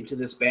reading into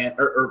this band,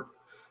 or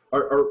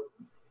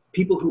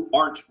people who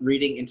aren't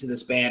reading into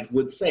this band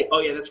would say,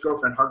 "Oh yeah, that's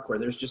Girlfriend Hardcore.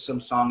 There's just some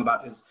song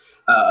about his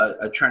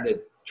trying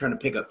to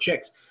pick up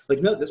chicks." Like,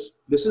 no, this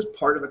is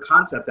part of a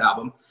concept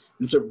album.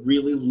 And it's a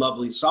really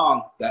lovely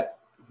song that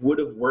would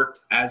have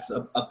worked as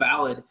a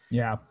ballad.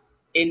 Yeah.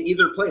 in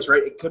either place,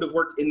 right? It could have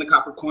worked in the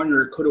Copper Coin,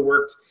 or it could have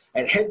worked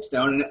at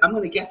Headstone. And I'm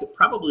going to guess it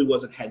probably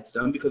wasn't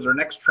Headstone, because our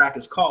next track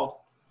is called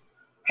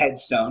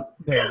Headstone.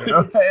 There you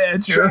go.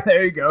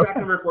 There you go. Track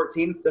number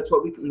 14. That's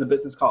what we in the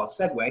business call a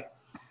segue.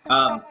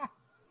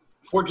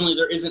 Fortunately,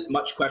 there isn't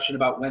much question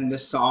about when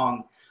this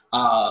song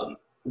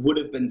would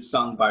have been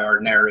sung by our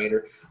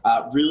narrator.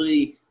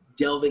 Really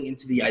delving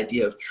into the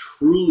idea of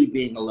truly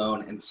being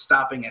alone and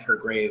stopping at her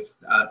grave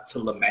to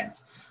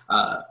lament.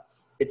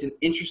 It's an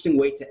interesting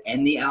way to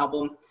end the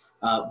album,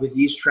 with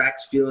these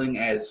tracks feeling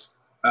as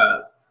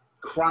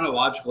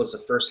chronological as the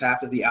first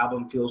half of the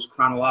album feels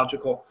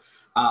chronological.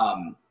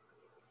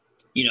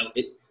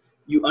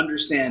 You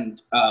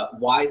understand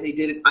why they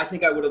did it. I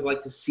think I would have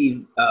liked to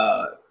see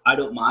I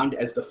Don't Mind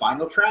as the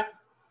final track.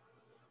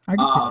 I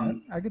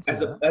could see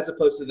that. As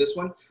opposed to this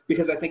one,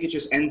 because I think it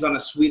just ends on a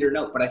sweeter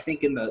note. But I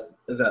think in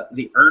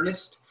the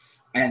earnest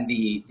and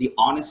the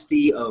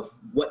honesty of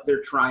what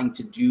they're trying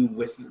to do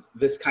with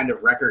this kind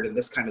of record and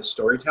this kind of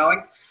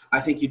storytelling, I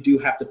think you do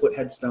have to put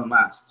Headstone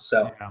last.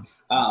 So,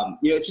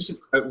 it's just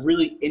a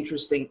really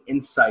interesting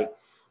insight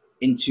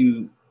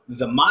into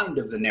the mind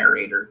of the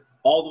narrator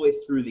all the way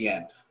through the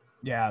end.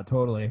 Yeah,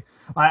 totally.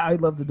 I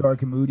love the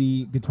dark and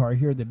moody guitar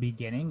here at the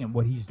beginning and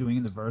what he's doing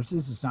in the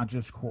verses. It's not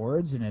just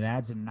chords, and it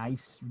adds a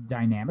nice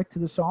dynamic to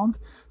the song.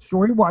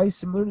 Story-wise,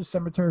 similar to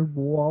Cemetery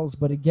Walls,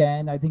 but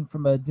again, I think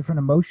from a different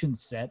emotion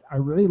set. I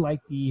really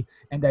like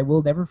and I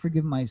will never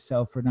forgive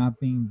myself for not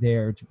being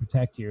there to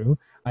protect you.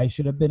 I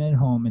should have been at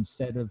home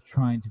instead of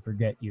trying to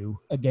forget you.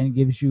 Again,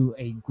 gives you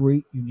a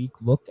great, unique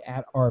look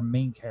at our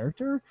main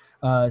character,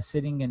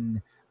 sitting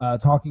and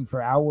talking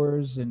for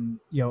hours, and,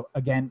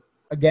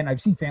 Again,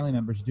 I've seen family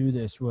members do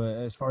this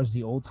as far as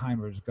the old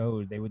timers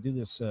go. They would do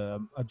this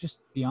just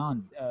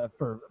beyond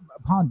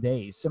upon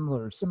days,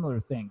 similar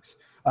things.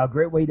 A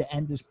great way to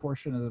end this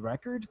portion of the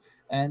record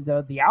and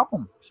the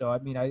album. So,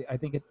 I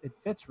think it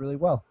fits really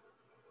well.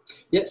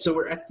 Yeah, so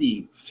we're at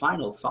the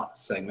final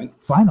thoughts segment.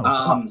 Final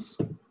thoughts.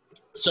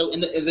 So in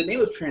the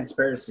name of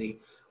transparency,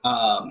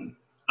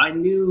 I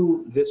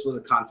knew this was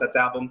a concept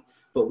album,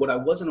 but what I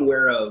wasn't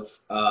aware of,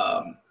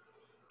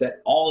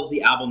 that all of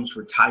the albums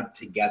were tied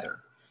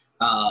together.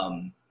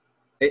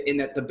 In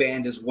that the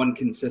band is one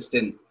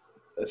consistent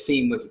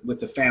theme with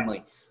the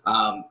family.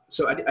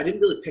 So I didn't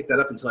really pick that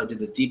up until I did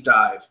the deep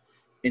dive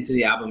into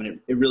the album, and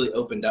it really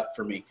opened up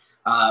for me.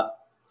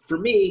 For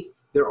me,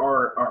 there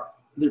are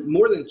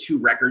more than 2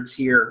 records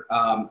here.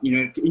 And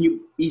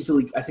you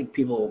easily, I think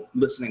people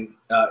listening,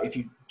 if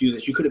you do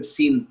this, you could have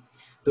seen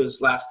those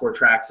last 4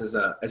 tracks as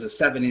a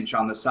 7-inch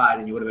on the side,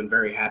 and you would have been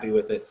very happy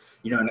with it,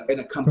 an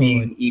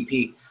accompanying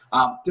EP.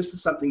 This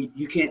is something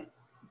you can't.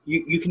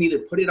 You can either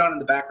put it on in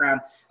the background,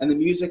 and the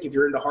music, if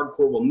you're into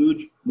hardcore, will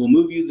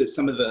move you. That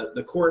some of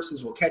the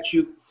choruses will catch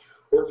you,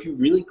 or if you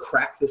really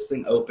crack this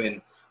thing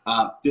open,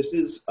 this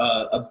is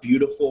a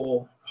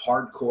beautiful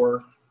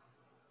hardcore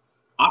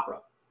opera.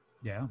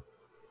 Yeah.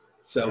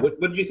 So, yeah. What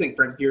did you think,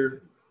 Frank?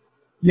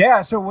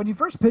 Yeah, so when you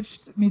first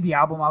pitched me the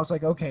album, I was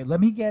like, okay,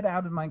 let me get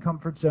out of my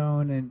comfort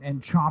zone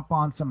and chomp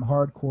on some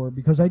hardcore,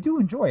 because I do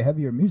enjoy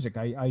heavier music.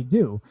 I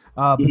do.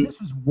 But this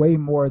was way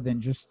more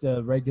than just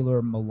a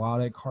regular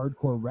melodic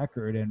hardcore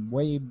record, and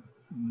way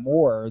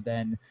more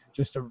than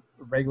just a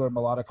regular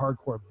melodic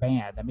hardcore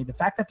band. The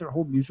fact that their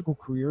whole musical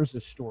career is a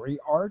story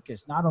arc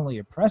is not only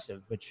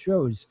impressive, but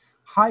shows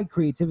high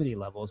creativity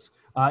levels.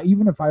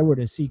 Even if I were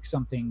to seek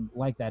something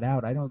like that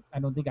out, I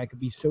don't think I could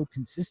be so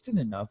consistent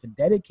enough and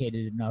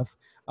dedicated enough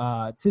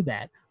to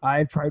that.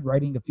 I've tried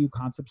writing a few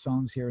concept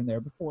songs here and there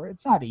before.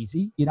 It's not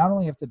easy. You not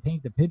only have to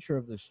paint the picture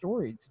of the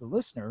story to the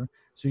listener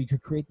so you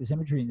could create this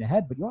imagery in the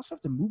head, but you also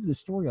have to move the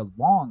story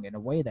along in a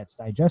way that's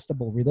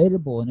digestible,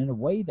 relatable, and in a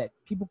way that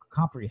people could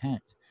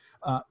comprehend.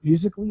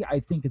 Musically, I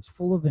think it's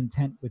full of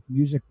intent, with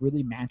music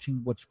really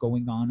matching what's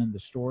going on in the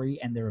story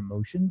and their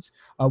emotions.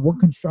 One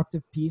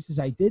constructive piece is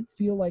I did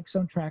feel like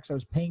some tracks I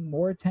was paying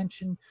more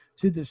attention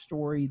to the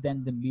story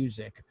than the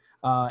music,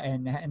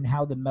 and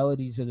how the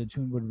melodies of the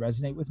tune would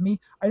resonate with me.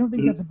 I don't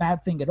think that's a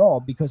bad thing at all,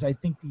 because I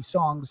think these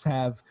songs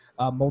have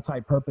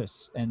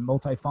multi-purpose and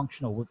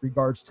multifunctional with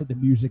regards to the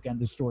music and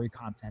the story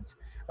content.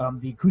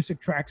 The acoustic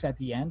tracks at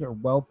the end are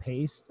well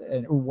placed,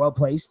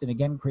 and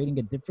again, creating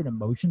a different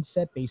emotion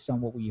set based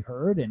on what we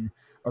heard, and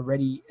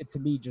already, to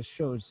me, just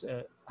shows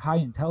high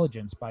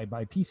intelligence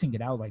by piecing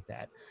it out like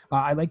that.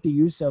 I like the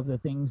use of the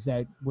things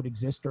that would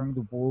exist during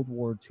the World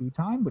War II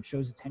time, which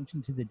shows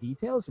attention to the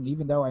details. And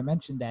even though I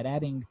mentioned that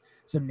adding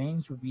some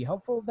names would be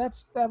helpful, that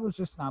was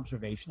just an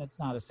observation. It's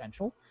not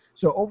essential.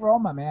 So overall,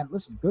 my man,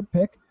 listen, good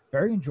pick,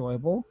 very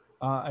enjoyable.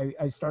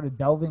 I started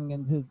delving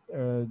into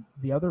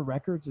the other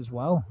records as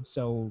well.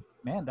 So,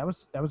 man, that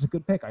was a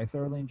good pick. I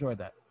thoroughly enjoyed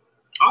that.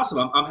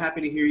 Awesome. I'm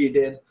happy to hear you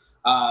did.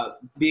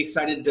 Be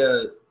excited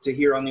to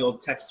hear on the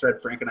old text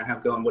thread Frank and I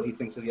have going what he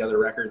thinks of the other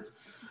records.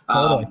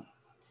 Totally.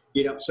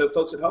 So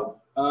folks at home,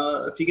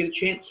 if you get a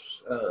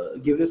chance,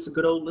 give this a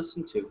good old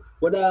listen to.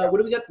 What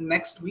do we got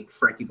next week,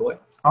 Frankie boy?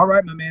 All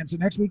right, my man. So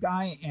next week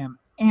I am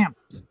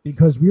amped,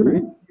 because we're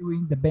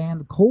interviewing the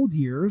band Cold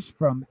Years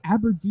from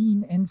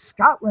Aberdeen in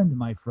Scotland,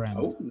 my friend.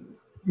 Oh.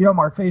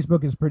 Mark,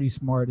 Facebook is pretty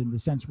smart in the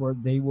sense where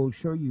they will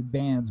show you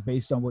bands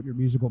based on what your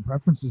musical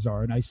preferences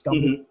are. And I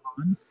stumbled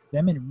on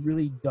them and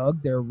really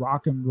dug their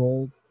rock and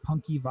roll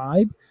punky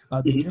vibe.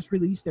 They just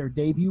released their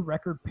debut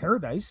record,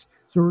 Paradise.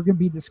 So we're going to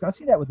be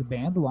discussing that with the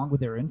band along with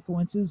their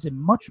influences and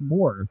much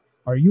more.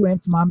 Are you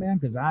amped, my man?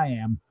 Because I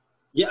am.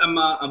 Yeah,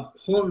 I'm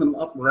pulling them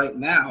up right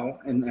now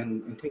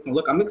and taking a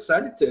look. I'm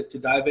excited to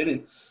dive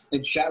in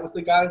and chat with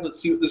the guys. Let's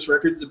see what this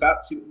record's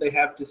about, see what they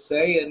have to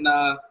say. And,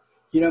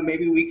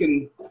 maybe we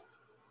can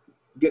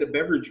get a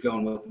beverage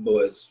going with the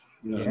boys.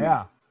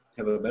 Yeah.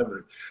 Have a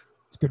beverage.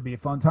 It's going to be a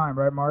fun time,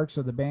 right, Mark?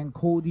 So the band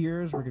Cold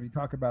Years, we're going to be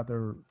talking about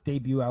their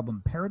debut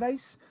album,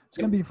 Paradise. It's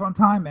going to be a fun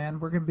time, man.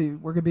 We're going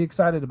to be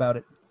excited about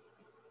it.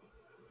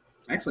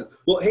 Excellent.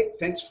 Well, hey,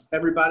 thanks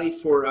everybody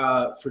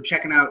for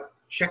checking out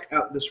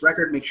this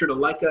record. Make sure to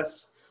like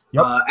us,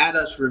 add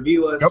us,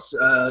 review us,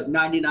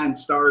 99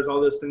 stars,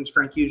 all those things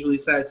Frank usually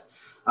says.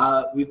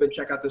 We've been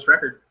check out this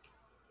record.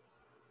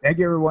 Thank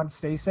you, everyone.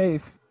 Stay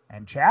safe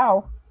and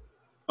ciao.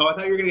 Oh, I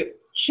thought you were gonna get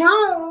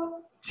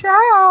ciao.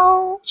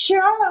 Ciao.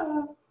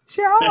 Ciao.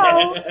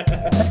 Ciao.